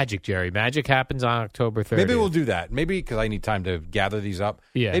 Magic, Jerry. Magic happens on October 30th. Maybe we'll do that. Maybe because I need time to gather these up.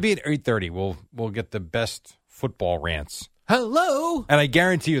 Yeah. Maybe at 8:30 we'll get the best football rants. Hello. And I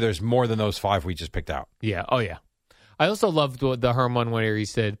guarantee you there's more than those 5 we just picked out. Yeah. Oh, yeah. I also loved the Herm one where he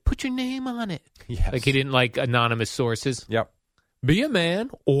said, put your name on it. Yes. Like he didn't like anonymous sources. Yep. Be a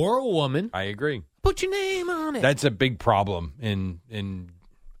man or a woman. I agree. Put your name on it. That's a big problem. In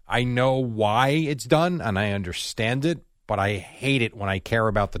I know why it's done, and I understand it, but I hate it when I care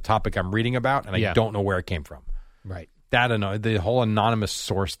about the topic I'm reading about, and I don't know where it came from. Right. The whole anonymous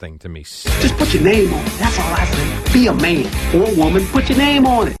source thing to me. Just put your name on it. That's all I say. Be a man or a woman. Put your name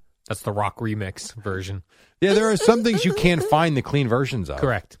on it. That's the rock remix version. Yeah, there are some things you can't find the clean versions of.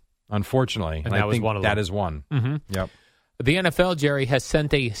 Correct. Unfortunately. And that was one of them. That is one. Mm-hmm. Yep. The NFL, Jerry, has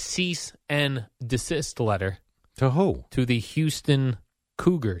sent a cease and desist letter. To who? To the Houston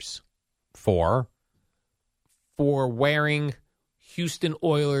Cougars. For wearing Houston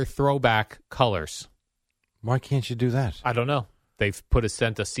Oiler throwback colors. Why can't you do that? I don't know. They've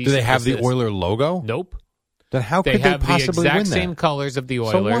sent a cease. Do they and have desist. the Oiler logo? Nope. Then how could they possibly have the exact win that? same colors of the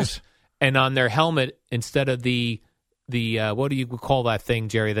Oilers. So what? And on their helmet, instead of the what do you call that thing,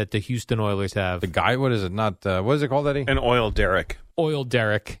 Jerry, that the Houston Oilers have? The guy, what is it? Not what is it called, Eddie? An oil derrick. Oil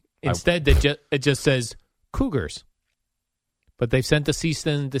derrick. Instead, it just says Cougars. But they've sent a cease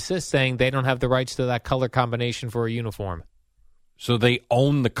and desist saying they don't have the rights to that color combination for a uniform. So they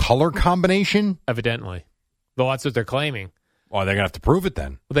own the color combination? Evidently. Well, that's what they're claiming. Well, they're going to have to prove it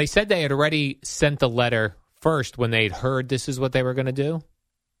then. Well, they said they had already sent the letter first when they'd heard this is what they were going to do.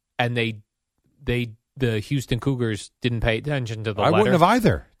 And the Houston Cougars didn't pay attention to the letter. I wouldn't have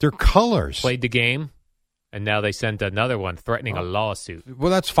either. They're colors. Played the game. And now they sent another one threatening a lawsuit.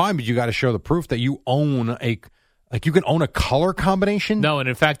 Well, that's fine, but you got to show the proof that you own you can own a color combination? No, and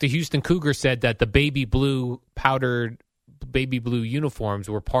in fact, the Houston Cougars said that the powdered baby blue uniforms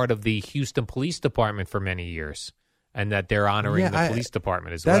were part of the Houston Police Department for many years, and that they're honoring the police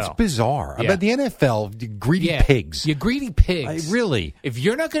department as well. That's bizarre. Yeah. I bet the NFL, you greedy pigs. You greedy pigs. Really? If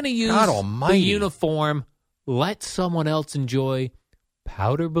you're not going to use the uniform, let someone else enjoy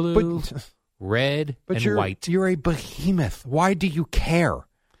powder blue, red, and white. You're a behemoth. Why do you care?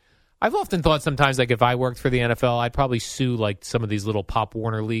 I've often thought sometimes, like, if I worked for the NFL, I'd probably sue, like, some of these little Pop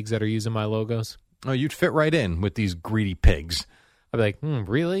Warner leagues that are using my logos. Oh, you'd fit right in with these greedy pigs. I'd be like,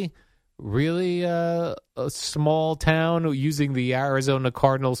 really? Really a small town using the Arizona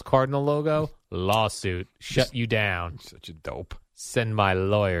Cardinals Cardinal logo? Lawsuit. Shut you down. Such a dope. Send my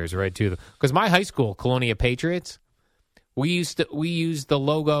lawyers right to them. Because my high school, Colonia Patriots, we used the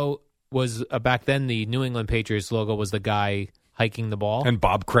logo was, back then, the New England Patriots logo was the guy hiking the ball. And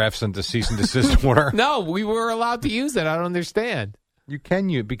Bob Kraft sent a cease and desist order. No, we were allowed to use it. I don't understand. You can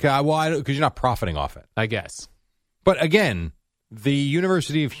because you're not profiting off it. I guess. But again, the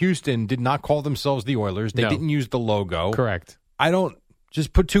University of Houston did not call themselves the Oilers. They didn't use the logo. Correct.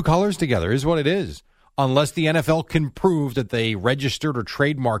 Just put two colors together is what it is. Unless the NFL can prove that they registered or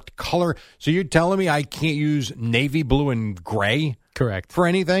trademarked color. So you're telling me I can't use navy blue and gray? Correct. For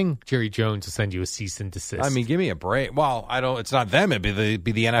anything? Jerry Jones will send you a cease and desist. I mean, give me a break. Well, it's not them. It'd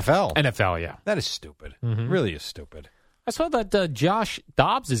be the NFL. NFL, yeah. That is stupid. Mm-hmm. Really is stupid. I saw that Josh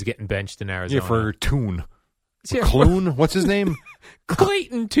Dobbs is getting benched in Arizona. Yeah, for Toon. Clune? What's his name?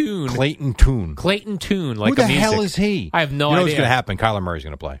 Clayton Toon. Clayton Toon. Clayton Toon. Like who the hell is he? I have no idea. You know what's going to happen? Kyler Murray's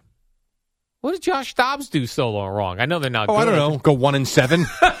going to play. What did Josh Dobbs do so wrong? I know they're not good. I don't know. Go 1-7.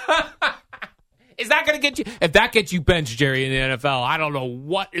 Is that going to get you? If that gets you benched, Jerry, in the NFL, I don't know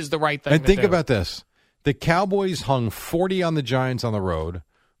what is the right thing and to think do. about this. The Cowboys hung 40 on the Giants on the road,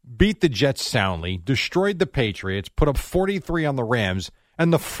 beat the Jets soundly, destroyed the Patriots, put up 43 on the Rams,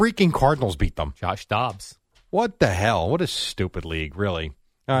 and the freaking Cardinals beat them. Josh Dobbs. What the hell? What a stupid league, really.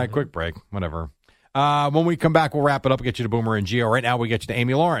 All right, quick break. Whatever. When we come back, we'll wrap it up and get you to Boomer and Gio. Right now, we get you to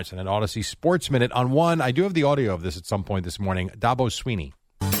Amy Lawrence and an Odyssey Sports Minute on one. I do have the audio of this at some point this morning. Dabo Sweeney.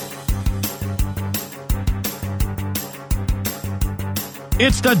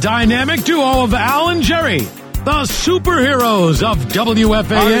 It's the dynamic duo of Al and Jerry, the superheroes of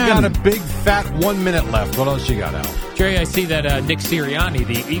WFAN. I got a big fat 1 minute left. What else you got, Al? Jerry, I see that Nick Sirianni,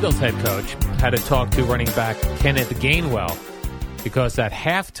 the Eagles head coach, had to talk to running back Kenneth Gainwell because at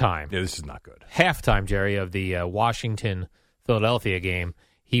halftime... Yeah, this is not good. Halftime, Jerry, of the Washington-Philadelphia game,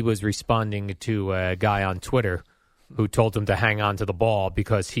 he was responding to a guy on Twitter who told him to hang on to the ball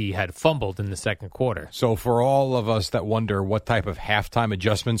because he had fumbled in the second quarter. So for all of us that wonder what type of halftime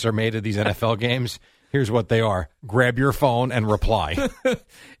adjustments are made at these NFL games, here's what they are. Grab your phone and reply.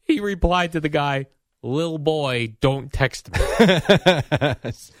 He replied to the guy, "Lil boy, don't text me."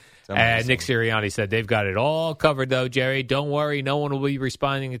 And Nick Sirianni said they've got it all covered, though, Jerry. Don't worry. No one will be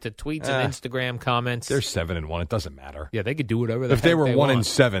responding to tweets and Instagram comments. They're 7-1. It doesn't matter. Yeah, they could do whatever the If they were they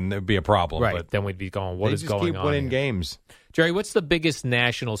 1-7, there'd be a problem. Right. But then we'd be going, what is going on? They just keep winning games. Jerry, what's the biggest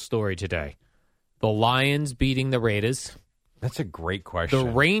national story today? The Lions beating the Raiders. That's a great question. The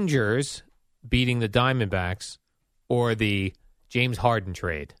Rangers beating the Diamondbacks, or the James Harden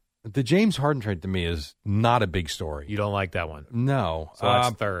trade? The James Harden trade to me is not a big story. You don't like that one? No. So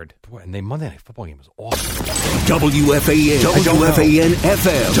that's third. Boy, and the Monday Night Football game was awesome. WFAN, WFAN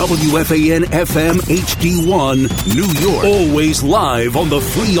FM, WFAN FM HD1, New York. Always live on the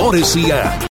Free Odyssey app.